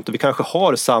intressant. Och vi kanske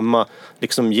har samma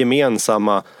liksom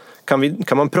gemensamma,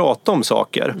 kan man prata om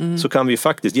saker så kan vi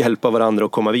faktiskt hjälpa varandra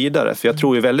att komma vidare. För jag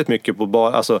tror ju väldigt mycket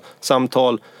på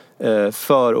samtal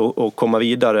för att komma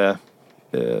vidare.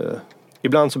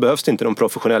 Ibland så behövs det inte någon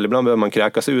professionell, ibland behöver man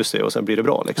kräkas ur sig och sen blir det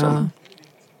bra liksom.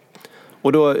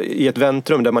 Och då i ett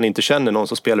väntrum där man inte känner någon,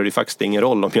 så spelar det faktiskt ingen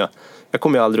roll om jag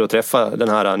kommer ju aldrig att träffa den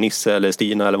här Nisse eller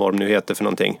Stina eller vad de nu heter för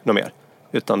någonting, något mer.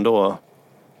 Utan då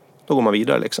går man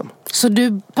vidare liksom. Så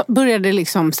du började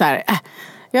liksom så här...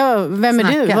 vem är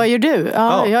du? Vad gör du?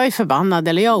 Jag är förbannad,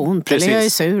 eller jag har ont. Precis. Eller jag är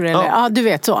sur, eller du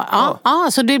vet så.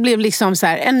 Så det blev liksom så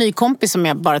här en ny kompis som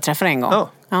jag bara träffar en gång.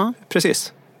 Ja.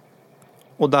 Precis.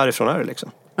 Och därifrån är det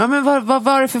liksom. Ja, men vad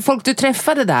var det för folk du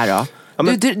träffade där då? Ja,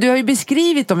 men... du har ju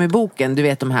beskrivit dem i boken, du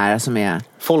vet de här som är...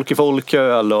 Folk i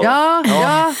folköl och... Ja.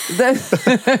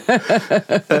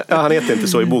 Han heter inte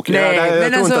så i boken.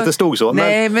 Jag tror inte att det stod så.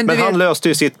 Men han löste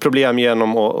ju sitt problem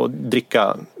genom att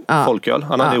dricka folköl.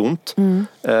 Han hade ont.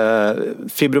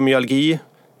 Fibromyalgi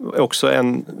är också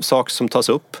en sak som tas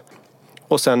upp.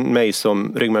 Och sen mig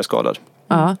som ryggmärgsskadad.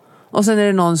 Ja. Och sen är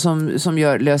det någon som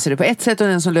löser det på ett sätt och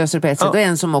en som löser det på ett sätt och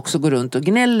en som också går runt och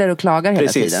gnäller och klagar hela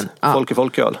tiden. Folk i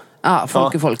folköl. Ja,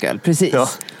 folk i folköl, precis. Ja.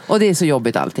 Och det är så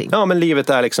jobbigt allting. Ja, men livet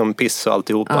är liksom piss och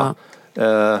alltihopa.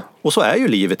 Och så är ju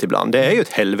livet ibland. Det är ju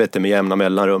ett helvete med jämna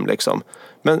mellanrum liksom.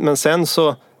 Men sen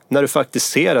så, när du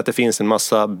faktiskt ser att det finns en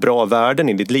massa bra värden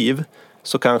i ditt liv,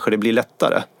 så kanske det blir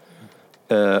lättare.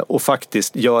 Och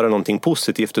faktiskt göra någonting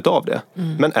positivt utav det.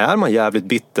 Men är man jävligt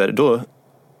bitter,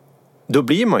 då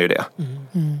blir man ju det.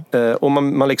 Och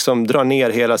man liksom drar ner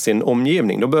hela sin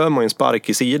omgivning, då behöver man ju en spark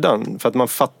i sidan, för att man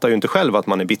fattar ju inte själv att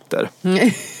man är bitter.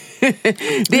 Nej.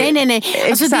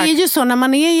 Alltså det är ju så när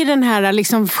man är i den här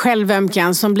liksom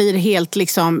självömkan som blir helt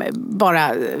liksom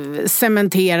bara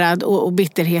cementerad och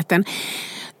bitterheten.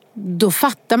 Då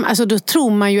då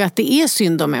tror man ju att det är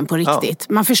synd om en på riktigt.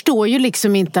 Man förstår ju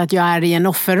liksom inte att jag är i en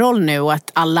offerroll nu och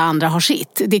att alla andra har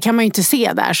sitt. Det kan man ju inte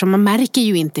se där, så man märker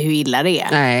ju inte hur illa det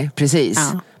är. Nej, precis.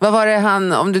 Ja. Vad var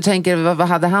det om du tänker, vad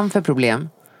hade han för problem?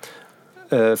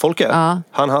 Folke? Ja.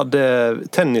 Han hade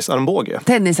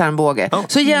tennisarmbåge. Ja.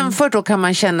 Så jämfört då kan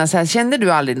man känna så här, kände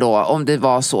du aldrig då om det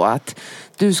var så att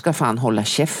du ska fan hålla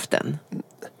käften?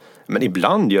 Men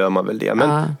ibland gör man väl det,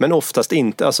 men oftast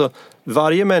inte. Alltså,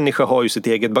 varje människa har ju sitt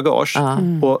eget bagage.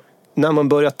 Och när man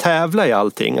börjar tävla i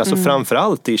allting, alltså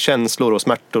framförallt i känslor och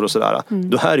smärtor och sådär,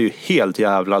 då här är ju helt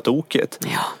jävla tokigt.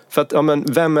 Ja. För att,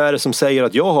 vem är det som säger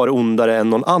att jag har ondare än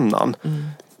någon annan?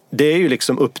 Det är ju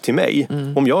liksom upp till mig.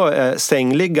 Om jag är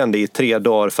sängliggande i 3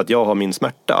 dagar för att jag har min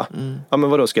smärta, men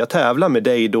vadå, ska jag tävla med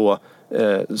dig då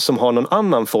som har någon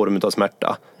annan form av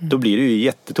smärta? Då blir det ju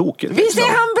jättetokigt. Visst är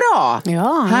han bra?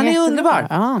 Ja, han är underbar.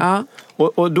 Ja.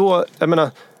 Och då, jag menar,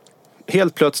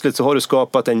 helt plötsligt så har du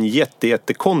skapat en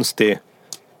jättekonstig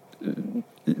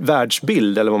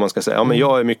världsbild, eller vad man ska säga. Ja, men jag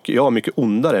har mycket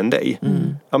ondare än dig.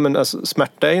 Ja, men alltså,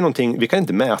 smärta är ju någonting, vi kan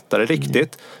inte mäta det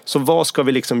riktigt. Så vad ska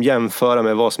vi liksom jämföra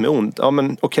med vad som är ont? Ja,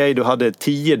 men okej, du hade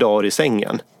 10 dagar i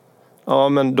sängen. Ja,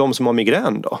 men de som har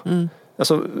migrän då?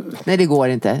 Alltså, nej, det går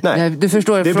inte. Nej. Du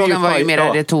förstår, det frågan var ju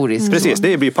mer retorisk. Precis,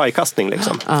 det blir pajkastning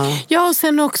liksom. Ja, och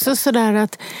sen också sådär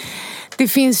att det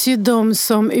finns ju de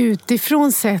som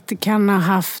utifrån sett kan ha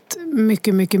haft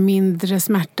mycket, mycket mindre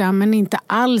smärta, men inte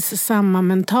alls samma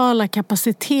mentala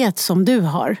kapacitet som du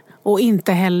har. Och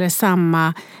inte heller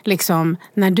samma, liksom,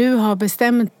 när du har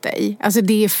bestämt dig. Alltså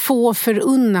det är få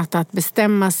förunnat att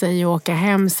bestämma sig och åka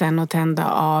hem sen och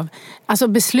tända av. Alltså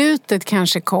beslutet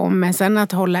kanske kommer, sen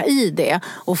att hålla i det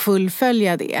och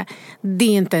fullfölja det. Det är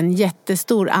inte en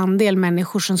jättestor andel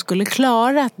människor som skulle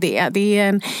klara det. Det är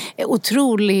en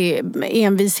otrolig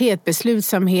envishet,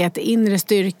 beslutsamhet, inre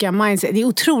styrka, mindset. Det är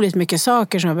otroligt mycket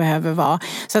saker som behöver vara.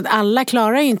 Så att alla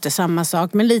klarar ju inte samma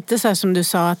sak. Men lite så här som du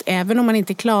sa, att även om man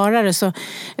inte klarar det, så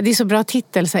det är så bra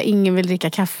titel, så här, ingen vill dricka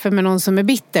kaffe med någon som är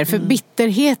bitter. För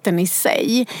bitterheten i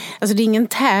sig, alltså det är ingen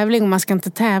tävling och man ska inte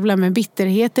tävla, men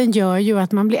bitterheten gör ju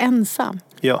att man blir ensam.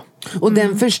 Ja. Och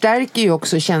den förstärker ju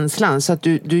också känslan, så att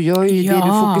du gör ju det du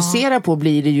fokuserar på,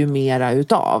 blir det ju mera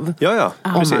utav. Ja,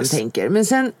 om precis. man tänker. Men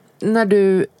sen när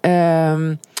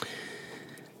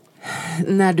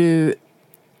du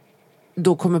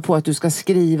då kommer på att du ska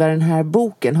skriva den här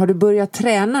boken, har du börjat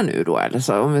träna nu då, eller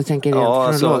så, om vi tänker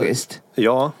rent kronologiskt?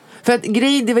 Ja. För att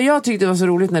det vad jag tyckte var så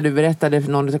roligt när du berättade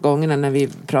för någon av gångerna när vi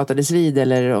pratades vid,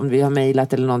 eller om vi har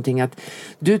mejlat eller någonting, att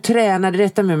du tränade,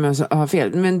 rätta mig om jag har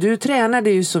fel, men du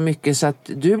tränade ju så mycket så att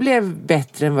du blev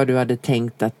bättre än vad du hade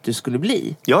tänkt att du skulle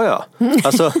bli. Ja.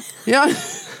 Alltså... ja.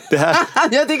 Det här.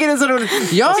 Jag tycker det är så roligt.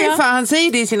 Han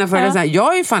säger det i sina föreläsningar.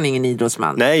 Jag är fan ingen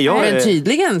idrottsman. Nej, men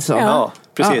tydligen så. Ja,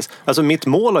 precis. Alltså mitt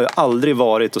mål har ju aldrig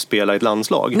varit att spela i ett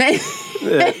landslag. Nej.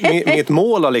 Mitt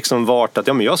mål har liksom varit att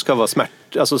jag ska vara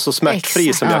så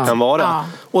smärtfri som jag kan vara. Ja.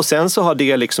 Och sen så har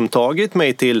det liksom tagit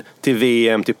mig till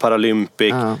VM, till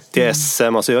Paralympic, till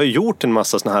SM. Alltså jag har gjort en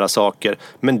massa såna här saker.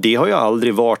 Men det har ju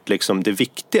aldrig varit liksom det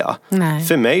viktiga. Nej.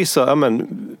 För mig så,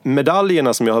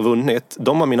 medaljerna som jag har vunnit,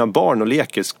 de har mina barn och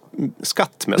leker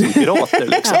skatt med som pirater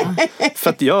liksom. För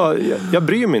att jag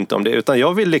bryr mig inte om det, utan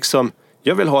jag vill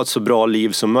ha ett så bra liv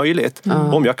som möjligt.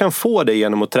 Om jag kan få det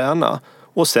genom att träna.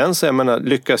 Och sen så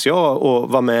lyckas jag att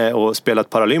vara med och spela ett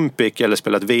Paralympic eller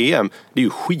spela ett VM, det är ju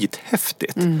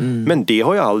skithäftigt. Men det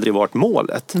har ju aldrig varit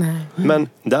målet. Men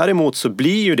däremot så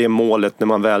blir ju det målet när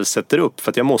man väl sätter upp,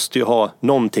 för att jag måste ju ha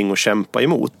någonting att kämpa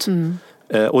emot.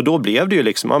 Och då blev det ju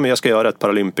liksom, men jag ska göra ett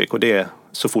Paralympic och det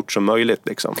så fort som möjligt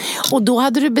liksom. Och då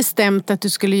hade du bestämt att du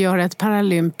skulle göra ett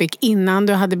Paralympic innan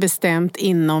du hade bestämt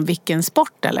inom vilken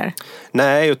sport, eller?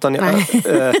 Nej, utan nej.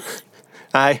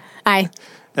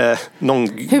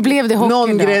 Hur blev det hockey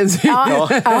någon då? Gräns. Ja,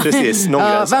 precis. Någon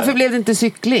gräns. Varför blev det inte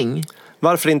cykling?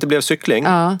 Varför det inte blev cykling?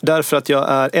 Därför att jag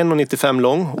är 1,95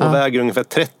 lång och väger ungefär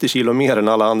 30 kilo mer än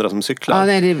alla andra som cyklar. Ja,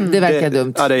 nej, det verkar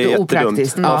dumt. Ja, det är jättedumt.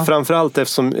 Opraktiskt. Ja, framförallt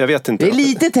eftersom, jag vet inte. Det är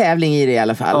lite tävling i det i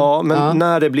alla fall. Ja, men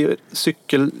när det blir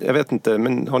cykel, jag vet inte,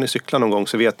 men har ni cyklat någon gång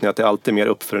så vet ni att det är alltid mer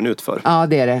uppför än utför. Ja,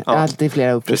 det är det. Alltid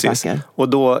flera uppförsbackar. Och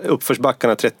då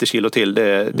uppförsbackarna 30 kilo till,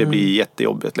 det blir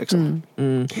jättejobbigt liksom.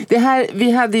 Det här,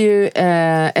 vi hade ju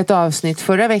ett avsnitt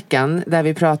förra veckan där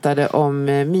vi pratade om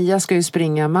Mia ska ju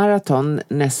springa maraton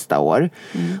nästa år.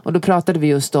 Och då pratade vi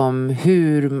just om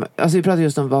vi pratade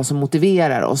just om vad som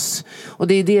motiverar oss. Och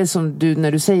det är det som du,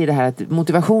 när du säger det här, att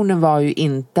motivationen var ju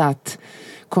inte att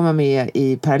komma med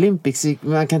i Paralympics.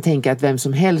 Man kan tänka att vem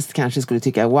som helst kanske skulle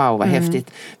tycka wow, vad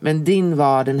häftigt. Men din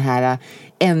var den här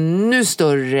ännu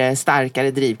större,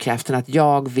 starkare drivkraften att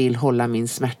jag vill hålla min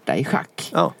smärta i schack.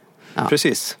 Ja,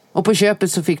 precis. Och på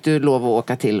köpet så fick du lov att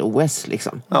åka till OS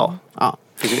liksom. Ja.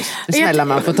 Precis. Det smällar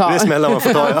man får ta. Det smällar man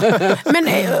får ta, ja. Men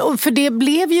för det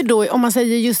blev ju då, om man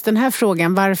säger just den här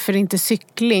frågan, varför inte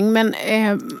cykling? Men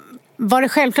var det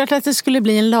självklart att det skulle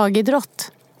bli en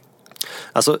lagidrott?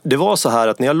 Alltså det var så här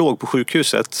att när jag låg på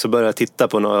sjukhuset så började jag titta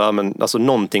på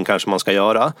någonting kanske man ska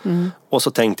göra. Och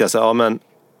så tänkte jag så här,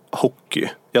 hockey.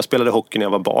 Jag spelade hockey när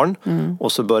jag var barn.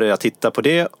 Och så började jag titta på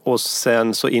det. Och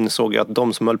sen så insåg jag att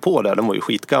de som höll på där, de var ju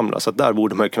skitgamla. Så att där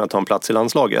borde man ju kunna ta en plats i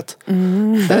landslaget. Du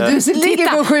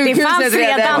ligger på sjukhuset det fanns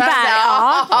redan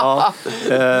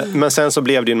där. Men sen så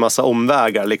blev det en massa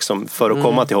omvägar liksom, för att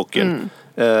komma till hockeyn.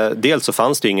 Dels så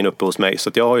fanns det ingen uppe hos mig. Så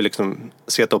att jag har ju liksom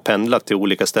sett och pendlat till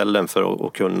olika ställen för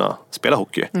att kunna spela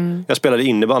hockey. Jag spelade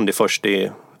innebandy först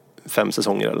i 5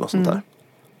 säsonger eller något sånt där.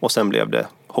 Och sen blev det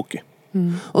hockey.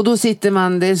 Och då sitter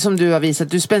man, det är som du har visat,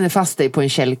 du spänner fast dig på en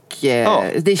kälk, det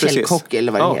är kälkhockey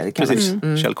eller vad det heter. Precis,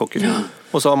 kälkhockey.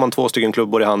 Och så har man 2 stycken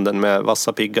klubbor i handen med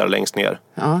vassa piggar längst ner.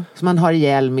 Ja, så man har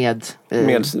ihjäl med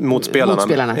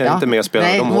motspelarna. Ja. Inte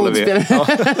medspelarna, de håller vi. Ja.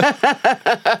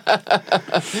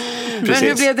 Men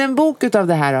hur blev det en bok utav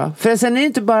det här då? För sen är det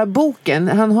inte bara boken,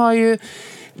 han har ju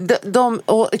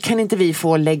och kan inte vi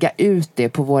få lägga ut det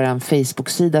på våran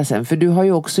Facebook-sida sen? För du har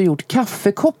ju också gjort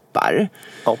kaffekoppar.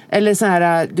 Ja. Eller så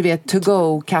här, du vet,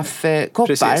 to-go kaffekoppar.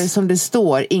 Precis. Som det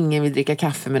står, ingen vill dricka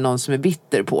kaffe med någon som är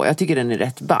bitter på. Jag tycker den är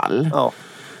rätt ball. Ja.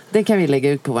 Den kan vi lägga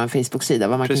ut på vår Facebook-sida,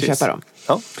 vad man kan köpa dem.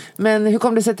 Ja. Men hur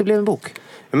kom det sig att det blev en bok?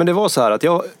 Ja, men det var så här att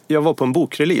jag var på en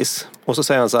bokrelease. Och så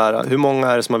säger han så här, hur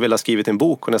många är det som har velat skrivit en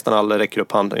bok? Och nästan alla räcker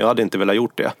upp handen. Jag hade inte velat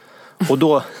gjort det. Och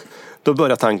då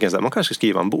började tanken så här, man kanske ska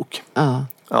skriva en bok.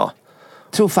 Ja.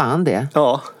 Tror fan det.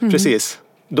 Ja, precis.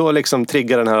 Då liksom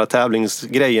triggar den här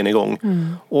tävlingsgrejen igång.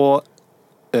 Och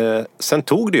sen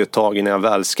tog det ju ett tag innan jag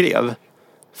väl skrev.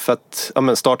 För att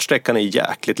startsträckan är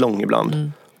jäkligt lång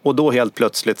ibland. Och då helt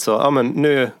plötsligt så,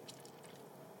 nu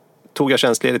tog jag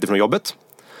tjänstledigt från jobbet.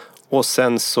 Och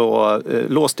sen så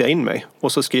låste jag in mig.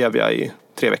 Och så skrev jag i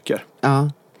 3 veckor.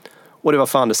 Ja. Och det var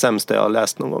fan det sämsta jag har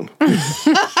läst någon gång.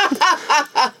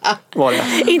 Var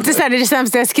det? Inte så här det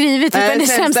sämsta jag skrivit, utan det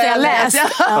sämsta jag läst.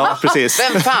 Ja,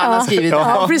 precis. Vem fan har skrivit det?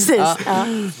 Ja, precis. Ja.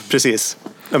 Precis.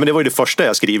 Ja, men det var ju det första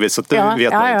jag skrivit, så det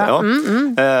vet man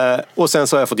inte. Ja. Och sen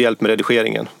så har jag fått hjälp med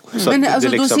redigeringen. Så men alltså,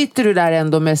 då sitter du där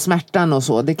ändå med smärtan och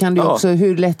så. Det kan du också,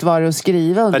 hur lätt var det att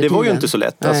skriva under tiden? Det var ju inte så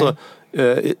lätt. Alltså,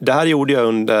 det här gjorde jag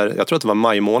under, jag tror att det var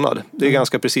maj månad. Det är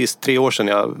ganska precis 3 år sedan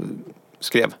jag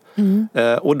skrev.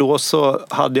 Och då så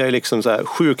hade jag liksom så här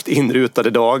sjukt inrutade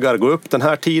dagar. Gå upp den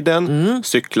här tiden,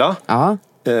 cykla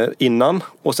innan.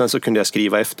 Och sen så kunde jag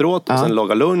skriva efteråt. Och sen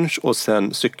laga lunch och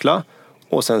sen cykla.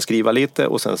 Och sen skriva lite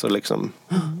och sen så liksom,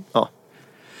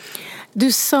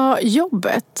 Du sa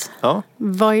jobbet. Ja.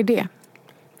 Vad är det?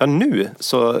 Ja, nu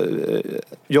så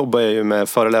jobbar jag ju med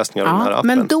föreläsningar om den här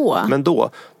appen. Men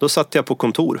då satt jag på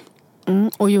kontor.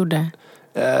 Och gjorde?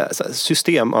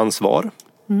 Systemansvar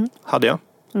hade jag.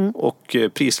 Och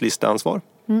prislisteansvar.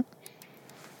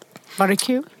 Var det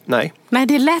kul? Nej. Nej,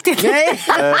 det lät inte.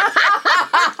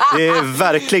 Det är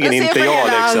verkligen inte jag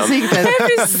liksom.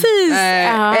 Precis.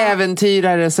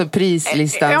 Äventyrare så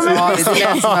prislistan så har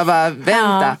det som bara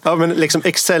vänta. Ja, men liksom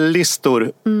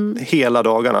Excel-listor hela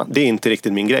dagarna. Det är inte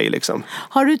riktigt min grej liksom.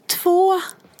 Har du 2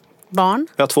 barn?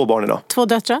 Jag har 2 barn idag. 2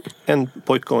 döttrar? En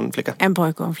pojke och en flicka. En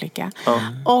pojke och en flicka.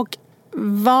 Och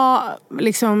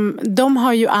de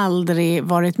har ju aldrig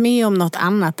varit med om något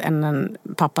annat än en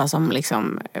pappa som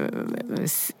liksom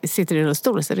sitter i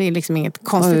rullstol, så det är liksom inget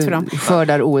konstigt för dem.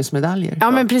 Skördar OS-medaljer.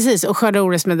 Ja, men precis, och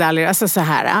skördar OS-medaljer, alltså så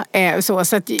här.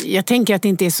 Så att jag tänker att det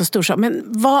inte är så stort. Men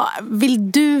vad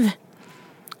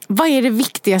är det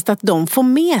viktigaste att de får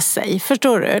med sig?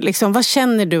 Förstår du? Liksom, vad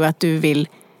känner du att du vill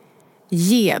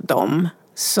ge dem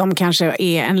som kanske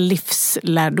är en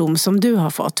livslärdom som du har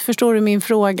fått? Förstår du min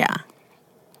fråga?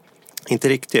 Inte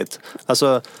riktigt.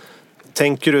 Alltså,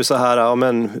 tänker du så här, ja,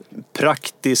 men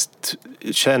praktiskt,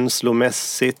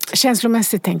 känslomässigt?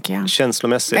 Känslomässigt tänker jag.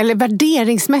 Känslomässigt. Eller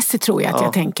värderingsmässigt tror jag att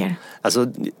jag tänker. Alltså,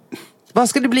 vad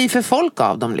ska det bli för folk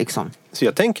av dem liksom? Så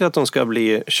jag tänker att de ska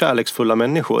bli kärleksfulla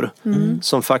människor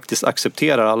som faktiskt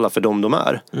accepterar alla för dem de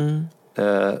är.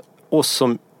 Och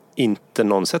som inte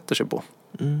någon sätter sig på.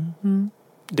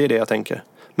 Det är det jag tänker.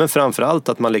 Men framförallt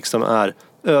att man liksom är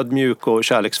ödmjuk och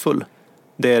kärleksfull.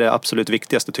 Det är det absolut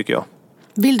viktigaste tycker jag.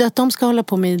 Vill du att de ska hålla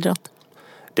på med idrott?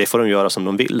 Det får de göra som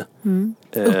de vill.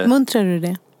 Uppmuntrar du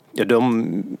det? Ja,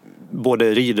 de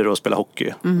både rider och spelar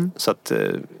hockey. Så att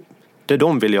det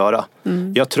de vill göra.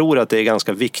 Jag tror att det är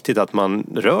ganska viktigt att man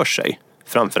rör sig.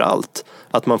 Framförallt.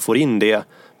 Att man får in det.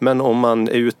 Men om man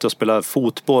är ute och spelar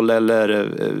fotboll eller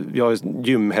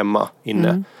gym hemma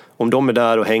inne. Om de är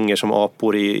där och hänger som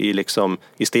apor i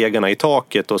stegarna i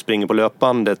taket och springer på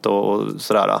löpbandet och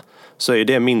sådär. Så är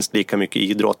det minst lika mycket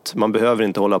idrott. Man behöver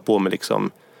inte hålla på med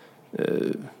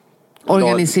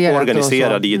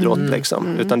organiserad idrott.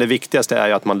 Utan det viktigaste är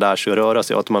ju att man lär sig att röra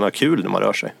sig och att man har kul när man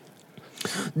rör sig.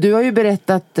 Du har ju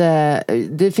berättat,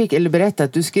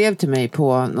 du skrev till mig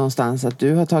på någonstans att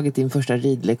du har tagit din första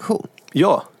ridlektion.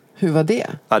 Ja. Hur var det?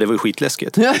 Ja, det var ju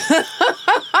skitläskigt.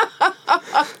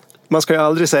 Man ska ju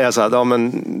aldrig säga så här, ja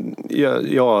men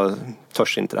jag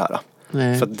törs inte det här.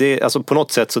 Nej. För att det, alltså på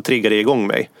något sätt så triggar det igång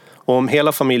mig. Och om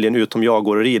hela familjen utom jag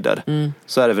går och rider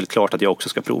så är det väl klart att jag också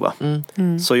ska prova.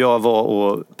 Så jag var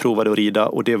och provade att rida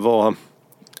och det var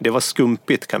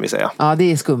skumpigt kan vi säga. Ja,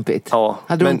 det är skumpigt. Ja,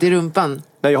 hade du ont i rumpan?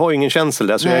 Nej, jag har ju ingen känsel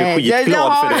där så jag är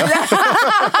skitglad för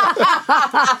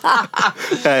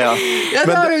det. Ja,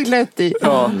 det har du glätt i.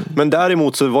 Ja, men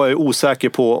däremot så var jag osäker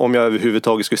på om jag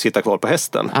överhuvudtaget skulle sitta kvar på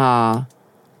hästen.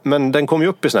 Men den kom ju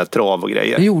upp i såna här trav och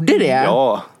grejer. Du gjorde det?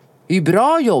 Ja. Det är ju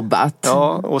bra jobbat.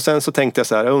 Ja, och sen så tänkte jag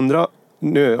så här, jag undrar,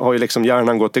 nu har ju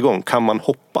hjärnan gått igång, kan man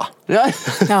hoppa?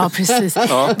 Ja, precis.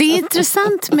 Ja. Det är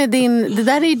intressant med det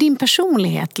där är ju din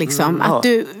personlighet att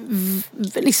du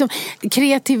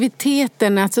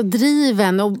kreativiteten, alltså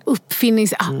driven och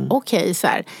uppfinnings... Okej, så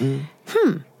här.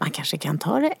 Man kanske kan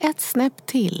ta det ett snäpp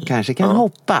till. Kanske kan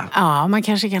hoppa. Ja, man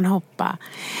kanske kan hoppa.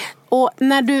 Och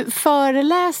när du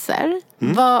föreläser,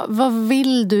 vad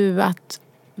vill du att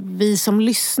vi som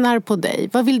lyssnar på dig,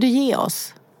 vad vill du ge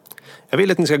oss? Jag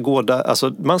vill att ni ska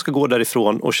man ska gå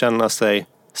därifrån och känna sig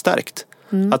stärkt.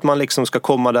 Att man ska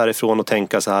komma därifrån och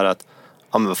tänka så här att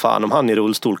ja men vad fan, om han i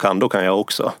rullstol kan, då kan jag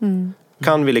också.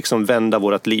 Kan vi vända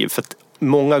vårt liv? För att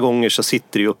många gånger så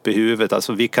sitter det uppe i huvudet.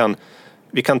 Alltså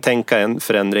vi kan tänka en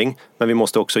förändring, men vi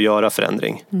måste också göra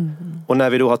förändring. Och när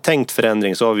vi då har tänkt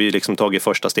förändring så har vi tagit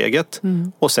första steget.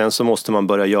 Och sen så måste man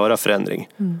börja göra förändring.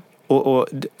 Och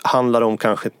det handlar om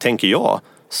kanske, tänker jag,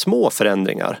 små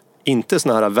förändringar. Inte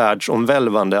såna här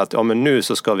världsomvälvande att men nu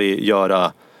ska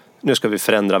vi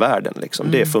förändra världen.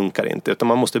 Det funkar inte. Utan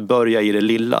man måste börja i det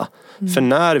lilla. För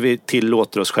när vi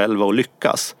tillåter oss själva att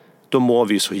lyckas, då mår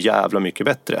vi så jävla mycket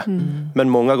bättre. Men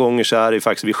många gånger så är det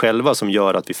faktiskt vi själva som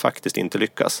gör att vi faktiskt inte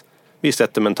lyckas. Vi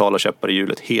sätter mentala käppar i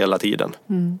hjulet hela tiden.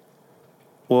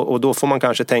 Och då får man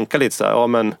kanske tänka lite så här,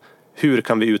 men hur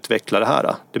kan vi utveckla det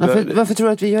här? Varför tror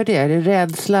du att vi gör det? Är det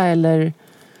rädsla eller...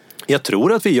 Jag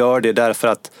tror att vi gör det därför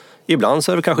att ibland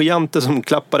så är det kanske Jante som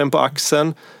klappar den på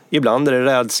axeln. Ibland är det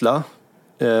rädsla.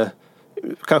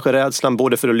 Kanske rädslan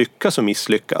både för att lyckas och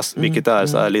misslyckas. Vilket är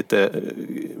så här lite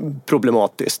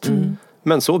problematiskt.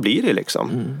 Men så blir det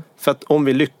För att om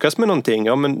vi lyckas med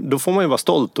någonting, men då får man ju vara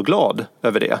stolt och glad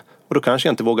över det. Och då kanske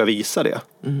jag inte vågar visa det.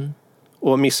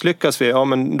 Och misslyckas vi,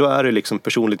 men då är det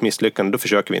personligt misslyckande. Då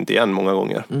försöker vi inte igen många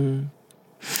gånger.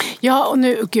 Ja, och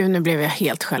nu blev jag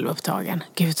helt självupptagen.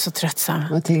 Gud, så tröttsam.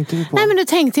 Vad tänkte du på? Nej, men nu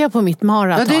tänkte jag på mitt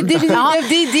maraton. Det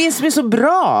är det som är så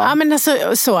bra. Ja, men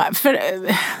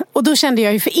och då kände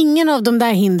jag ju, för ingen av de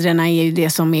där hindren är ju det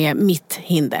som är mitt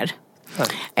hinder.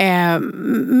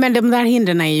 Men de där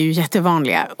hindren är ju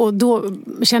jättevanliga. Och då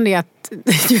kände jag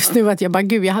just nu att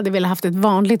jag hade velat haft ett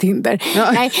vanligt hinder.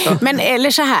 Nej, men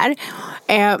eller så här.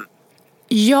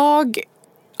 Jag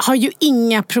har ju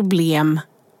inga problem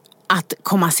att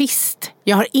komma sist.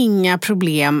 Jag har inga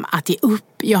problem att ge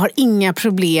upp. Jag har inga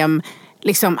problem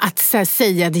att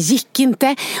säga det gick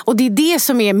inte. Och det är det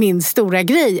som är min stora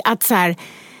grej. Att så här,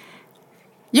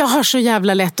 jag har så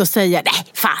jävla lätt att säga nej,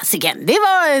 fasiken,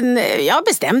 jag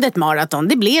bestämde ett maraton,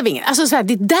 det blev inget. Alltså så här,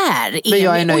 det där men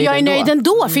jag är nöjd, och jag är nöjd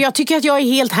ändå. För jag tycker att jag är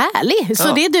helt härlig.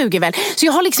 Så det duger väl. Så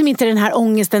jag har inte den här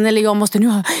ångesten eller jag måste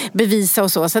nu bevisa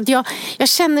och så. Så att jag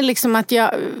känner att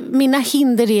mina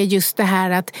hinder är just det här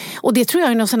att, och det tror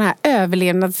jag är någon sån här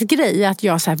överlevnadsgrej, att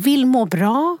jag så här vill må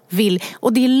bra,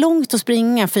 och det är långt att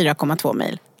springa 4,2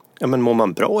 mil. Ja, men mår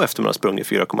man bra efter man har sprungit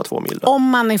 4,2 mil då? Om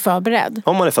man är förberedd.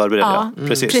 Om man är förberedd, ja.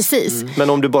 Precis. Men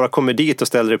om du bara kommer dit och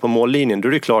ställer dig på mållinjen, då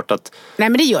är det klart att... Nej,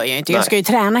 men det gör jag inte. Jag ska ju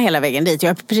träna hela vägen dit. Jag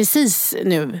har precis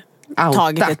nu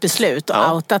tagit ett beslut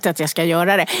och outat att jag ska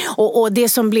göra det. Och det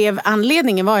som blev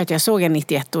anledningen var att jag såg en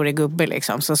 91-årig gubbe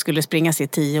liksom, som skulle springa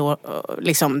sitt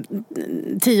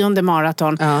 10:e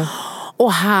maraton.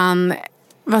 Och han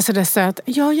var så där söt.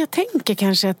 Ja, jag tänker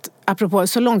kanske att, apropå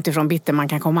så långt ifrån bitter man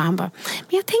kan komma, han bara,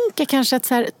 men jag tänker kanske att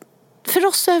så här, för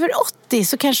oss över 80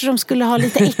 så kanske de skulle ha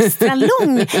lite extra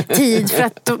lång tid för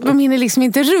att de hinner liksom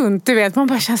inte runt, du vet. Man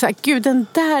bara känner så här, gud, den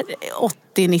där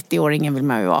 80-90-åringen vill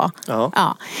man ju vara.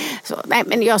 Ja. Så, nej,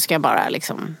 men jag ska bara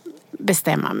liksom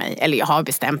bestämma mig. Eller jag har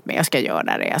bestämt mig, jag ska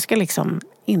göra det. Jag ska liksom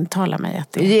intala mig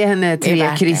att det Ge henne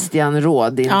 3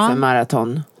 Christian-råd inför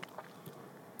maraton.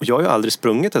 Jag har ju aldrig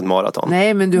sprungit ett maraton.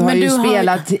 Nej, men du har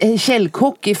spelat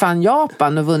källhockey från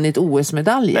Japan och vunnit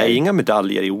OS-medaljer. Nej, inga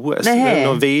medaljer i OS. Nej.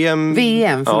 Någon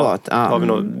VM, förlåt. Ja, har vi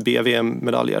några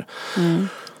BVM-medaljer.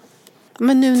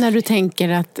 Men nu när du tänker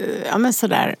att, men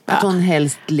sådär. Att hon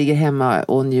helst ligger hemma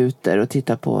och njuter och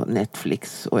tittar på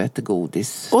Netflix och äter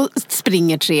godis. Och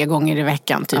springer 3 gånger i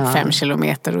veckan, typ 5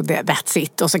 kilometer och that's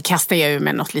it. Och så kastar jag ur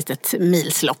med något litet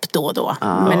milslopp då och då.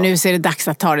 Men nu så är det dags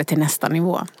att ta det till nästa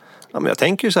nivå. Ja, men jag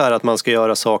tänker ju så här att man ska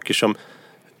göra saker som...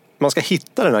 Man ska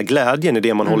hitta den här glädjen i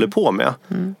det man håller på med.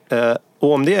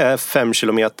 Och om det är 5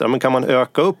 kilometer, men kan man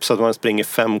öka upp så att man springer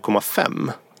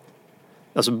 5,5?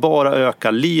 Alltså bara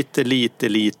öka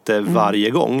lite varje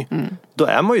gång. Då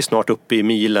är man ju snart uppe i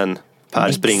milen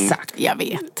per spring. Exakt, jag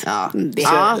vet. Det är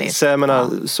härligt. Så jag menar,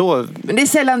 så... Men det är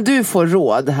sällan du får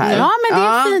råd här. Ja, men det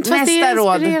är fint, fast det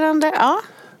är inspirerande. Ja.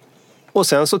 Och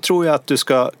sen så tror jag att du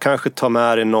ska kanske ta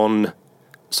med dig någon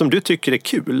som du tycker är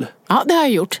kul. Ja, det har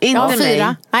jag gjort. Jag har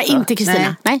 4. Nej, inte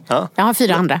Kristina. Nej. Jag har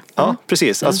 4 andra. Ja,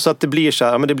 precis. Alltså, så att det blir så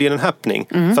här, men det blir en happening.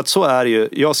 För att så är det ju.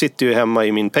 Jag sitter ju hemma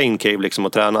i min pain cave liksom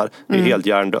och tränar. Det är helt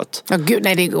hjärndött. Ja, gud,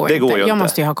 nej, det går inte. Jag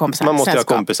måste ju ha kompisar. Man måste ju ha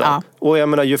kompisar. Ja. Och jag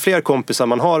menar, ju fler kompisar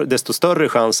man har, desto större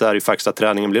chans är ju faktiskt att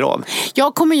träningen blir av.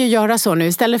 Jag kommer ju göra så nu.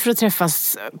 Istället för att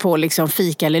träffas på liksom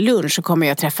fika eller lunch så kommer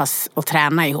jag träffas och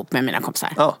träna ihop med mina kompisar.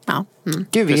 Ja.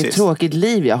 Gud, vilket tråkigt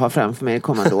liv jag har framför mig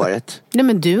kommande året. Nej,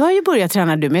 men du har ju börjat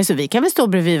träna du med, så vi kan väl stå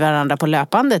bredvid varandra på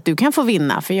löpandet. Du kan få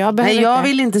vinna, för jag behöver jag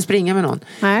vill inte springa med någon.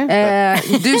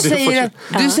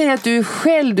 Du säger att du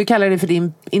själv, du kallar det för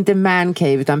din, inte man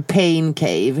cave utan pain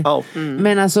cave.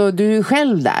 Men alltså, du är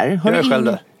själv där. Jag är själv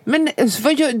där. Men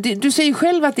vad gör, du säger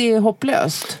själv att det är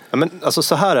hopplöst. Ja, men alltså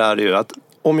så här är det ju, att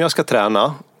om jag ska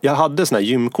träna, jag hade såna här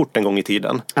gymkort en gång i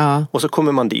tiden. Och så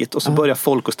kommer man dit och så börjar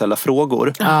folk att ställa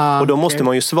frågor. Och då måste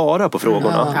man ju svara på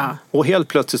frågorna. Och helt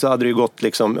plötsligt så hade det ju gått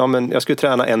liksom, men jag skulle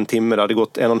träna 1 timme, det hade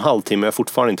gått 1,5 timme och jag har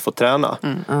fortfarande inte fått träna.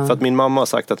 För att min mamma har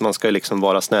sagt att man ska liksom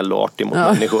vara snäll och artig mot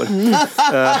människor.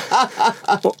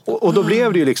 Och då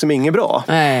blev det ju liksom inget bra.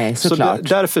 Nej, så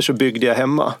därför så byggde jag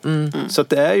hemma. Så att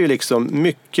det är ju liksom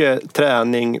mycket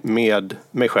träning med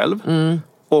mig själv.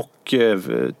 Och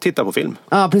titta på film.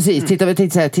 Ja, precis.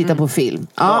 Titta på film.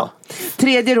 Ja.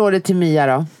 3:e rådet till Mia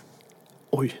då?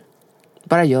 Oj.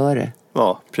 Bara gör det.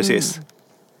 Ja, precis.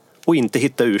 Och inte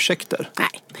hitta ursäkter. Nej,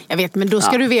 jag vet. Men då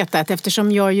ska du veta att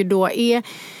eftersom jag ju då är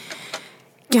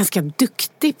ganska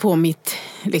duktig på mitt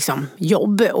liksom,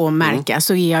 jobb och märka,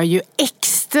 så är jag ju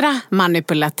extra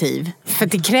manipulativ. För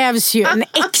det krävs ju en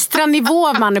extra nivå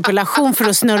av manipulation för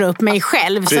att snurra upp mig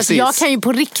själv. Precis. Så att jag kan ju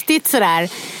på riktigt sådär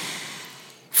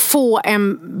få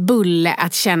en bulle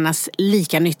att kännas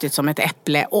lika nyttigt som ett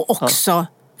äpple och också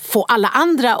få alla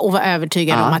andra att vara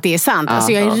övertygade om att det är sant.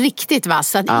 Alltså jag är riktigt vass.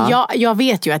 Så att jag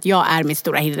vet ju att jag är mitt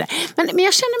stora hinder. Men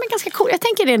jag känner mig ganska cool. Jag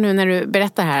tänker det nu när du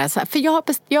berättar här. Alltså, för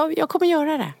jag kommer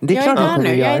göra det. Det är klart du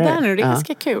kommer göra det. Jag är där nu. Det är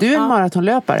ganska kul. Du är en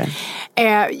maratonlöpare.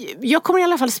 Jag kommer i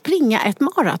alla fall springa ett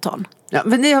maraton. Ja,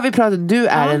 men det har vi pratat. Du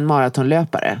är en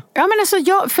maratonlöpare. Ja, men alltså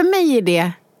för mig är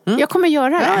det... Jag kommer göra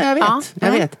det. Ja,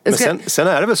 jag vet. Men sen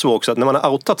är det väl så också att när man har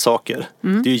outat saker,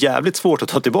 det är ju jävligt svårt att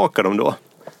ta tillbaka dem då.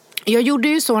 Jag gjorde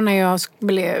ju så när jag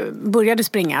började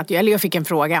springa, eller jag fick en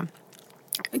fråga.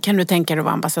 Kan du tänka dig att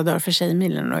vara ambassadör för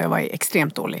Tjejmilen? Och jag var i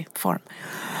extremt dålig form.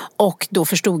 Och då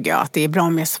förstod jag att det är bra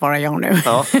om jag svarar ja nu.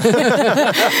 Ja.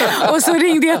 Och så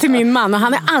ringde jag till min man och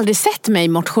han har aldrig sett mig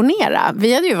motionera.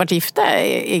 Vi hade ju varit gifta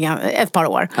i ett par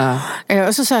år.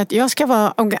 Och så sa jag att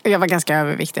jag var ganska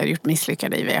överviktig, jag hade gjort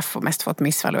misslyckade IVF och mest fått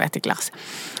missfall och ätit glass.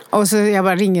 Och så jag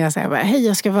bara ringer och säger, hej,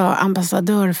 jag ska vara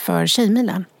ambassadör för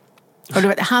Tjejmilen. Och du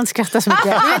vet, han skrattar så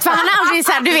mycket. Du vet, för han är aldrig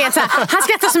så här, du vet så här, han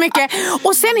skrattar så mycket.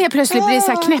 Och sen helt plötsligt blir det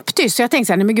så här knäpptyst. Så jag tänkte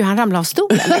så här, nej men gud, han ramlar av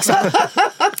stolen liksom.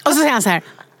 Och så säger han så här,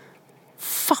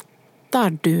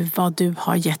 Fattar du vad du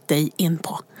har gett dig in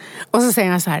på? Och så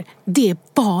säger han så här: det är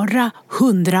bara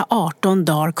 118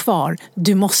 dagar kvar.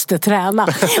 Du måste träna.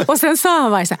 Och sen sa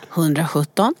han bara så här: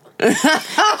 117.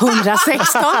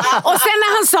 116. Och sen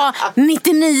när han sa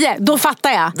 99, då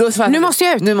fattar jag. Nu måste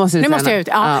jag ut. Nu måste jag ut.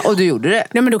 Ja. Och du gjorde det.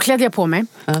 Nej, men då klädde jag på mig.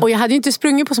 Och jag hade ju inte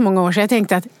sprungit på så många år, så jag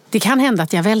tänkte att det kan hända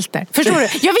att jag välter. Förstår du?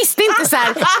 Jag visste inte så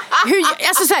här,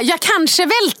 jag kanske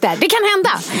välter. Det kan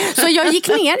hända. Så jag gick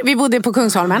ner, vi bodde på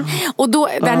Kungsholmen. Och då,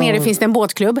 där nere finns det en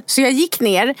båtklubb. Så jag gick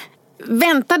ner,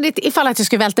 väntade ifall att jag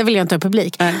skulle välta, ville jag inte ha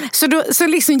publik. Så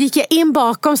liksom gick jag in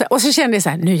bakom och så kände jag så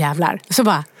här, nu jävlar. Så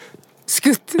bara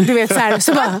skutt, du vet så här,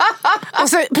 så bara, och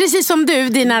så precis som du,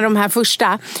 dina de här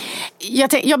första,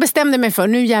 jag bestämde mig för,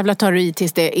 nu jävla tar du i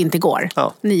tills det inte går.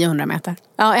 900 meter.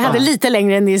 Ja, jag hade lite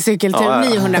längre än din cykeltur,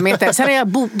 900 meter. Sen hade jag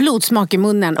blodsmak i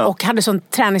munnen och hade sån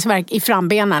träningsvärk i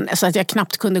frambenen så att jag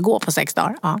knappt kunde gå på 6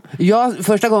 dagar.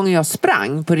 Första gången jag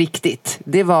sprang på riktigt,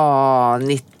 det var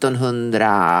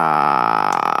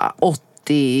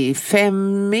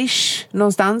 1985-ish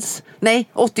någonstans. Nej,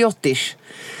 88-ish.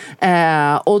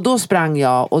 Och då sprang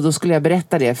jag, och då skulle jag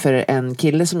berätta det för en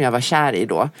kille som jag var kär i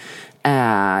då.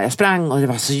 Jag sprang och det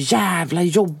var så jävla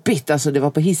jobbigt. Alltså det var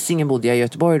på Hisingen, bodde jag i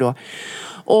Göteborg då.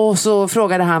 Och så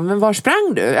frågade han, men var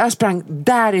sprang du? Jag sprang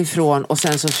därifrån och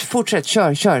sen så fortsätt,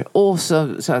 kör. Och så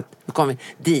kom vi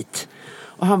dit.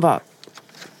 Och han bara,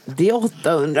 det är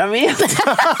 800 meter.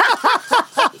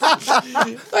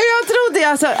 Och jag trodde,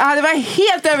 alltså, jag var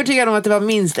helt övertygad om att det var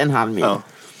minst en halv mil.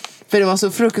 För det var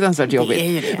så fruktansvärt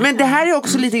jobbigt. Men det här är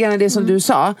också lite grann det som du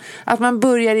sa. Att man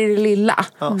börjar i det lilla.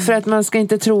 För att man ska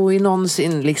inte tro i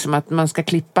någonsin liksom, att man ska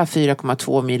klippa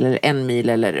 4,2 mil eller 1 mil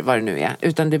eller vad det nu är.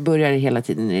 Utan det börjar hela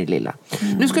tiden i det lilla.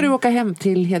 Nu ska du åka hem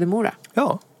till Hedemora.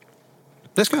 Ja,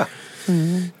 det ska jag.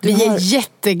 Vi är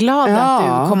jätteglada att du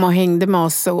kom och hängde med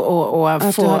oss och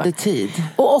att du hade tid.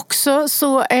 Och också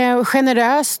så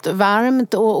generöst,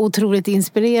 varmt och otroligt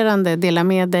inspirerande dela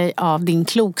med dig av din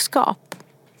klokskap.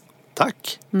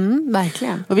 Tack.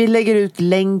 Verkligen. Och vi lägger ut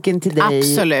länken till dig.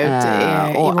 Absolut.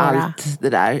 Och allt det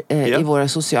där i våra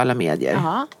sociala medier.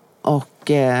 Aha.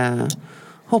 Och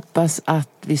hoppas att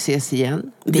vi ses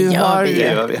igen. Det gör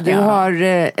vi. Du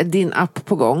har din app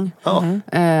på gång.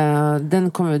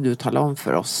 Den kommer du tala om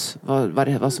för oss.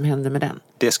 Vad som händer med den.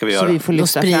 Det ska vi göra. Så vi får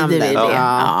lyfta fram den. Vi det.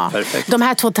 Perfekt. De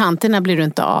här 2 tanterna blir du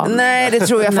inte av. Nej, det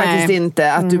tror jag faktiskt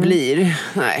inte att du blir.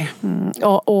 Nej.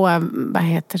 Och vad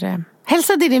heter det?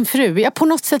 Hälsa till din fru. Jag är på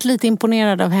något sätt lite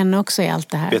imponerad av henne också i allt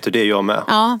det här. Vet du, det är jag med.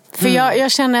 Ja, för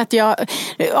jag känner att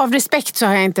av respekt så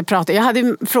har jag inte pratat. Jag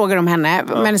hade frågor om henne,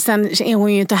 men sen är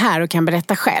hon ju inte här och kan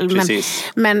berätta själv.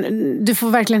 Men du får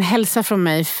verkligen hälsa från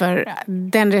mig, för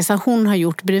den resa hon har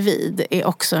gjort bredvid är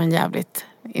också en jävligt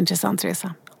intressant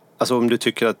resa. Alltså om du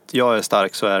tycker att jag är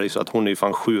stark, så är det ju så att hon är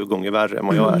fan 7 gånger värre än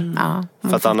vad jag är.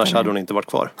 För att annars hade hon inte varit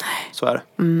kvar. Så är det.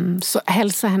 Så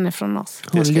hälsa henne från oss.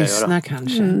 Hon lyssnar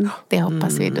kanske. Det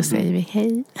hoppas vi. Då säger vi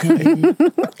hej.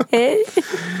 Hej.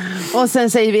 Och sen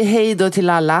säger vi hej då till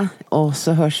alla. Och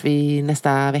så hörs vi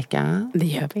nästa vecka. Det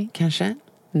gör vi. Kanske.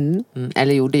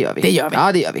 Eller jo, det gör vi. Det gör vi.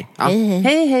 Ja, det gör vi. Ja.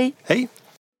 Hej. Hej.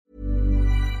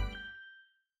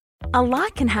 A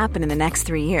lot can happen in the next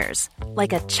 3 years.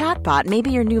 Like a chatbot may be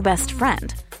your new best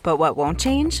friend. But what won't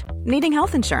change? Needing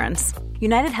health insurance.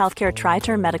 United Healthcare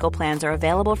Tri-Term Medical Plans are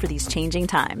available for these changing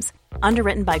times.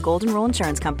 Underwritten by Golden Rule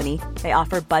Insurance Company, they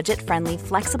offer budget-friendly,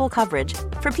 flexible coverage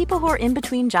for people who are in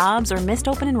between jobs or missed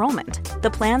open enrollment.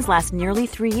 The plans last nearly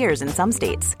 3 years in some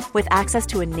states, with access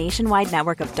to a nationwide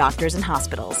network of doctors and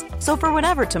hospitals. So for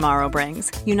whatever tomorrow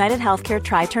brings, United Healthcare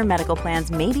Tri-Term Medical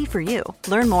Plans may be for you.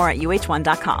 Learn more at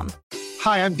uh1.com.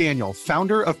 Hi, I'm Daniel,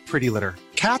 founder of Pretty Litter.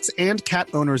 Cats and cat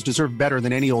owners deserve better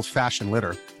than any old-fashioned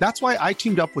litter. That's why I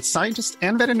teamed up with scientists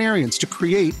and veterinarians to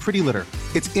create Pretty Litter.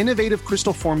 Its innovative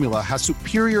crystal formula has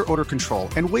superior odor control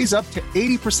and weighs up to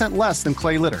 80% less than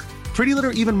clay litter. Pretty Litter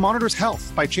even monitors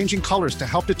health by changing colors to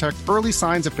help detect early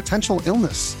signs of potential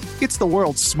illness. It's the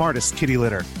world's smartest kitty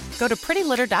litter. Go to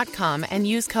prettylitter.com and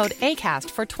use code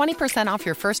ACAST for 20% off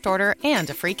your first order and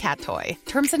a free cat toy.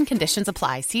 Terms and conditions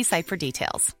apply. See site for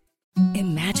details.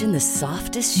 Imagine the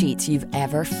softest sheets you've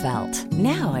ever felt.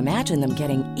 Now imagine them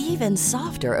getting even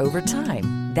softer over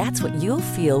time. That's what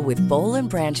you'll feel with Boll &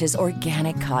 Branch's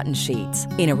organic cotton sheets.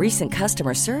 In a recent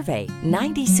customer survey,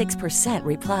 96%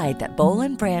 replied that Boll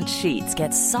 & Branch sheets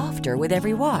get softer with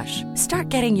every wash. Start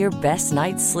getting your best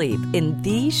night's sleep in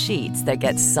these sheets that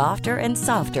get softer and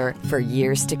softer for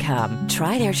years to come.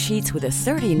 Try their sheets with a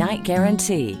 30-night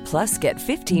guarantee. Plus, get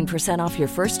 15% off your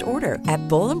first order at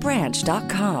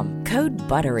bollandbranch.com. Code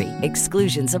BUTTERY.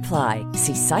 Exclusions apply.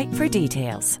 See site for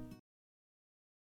details.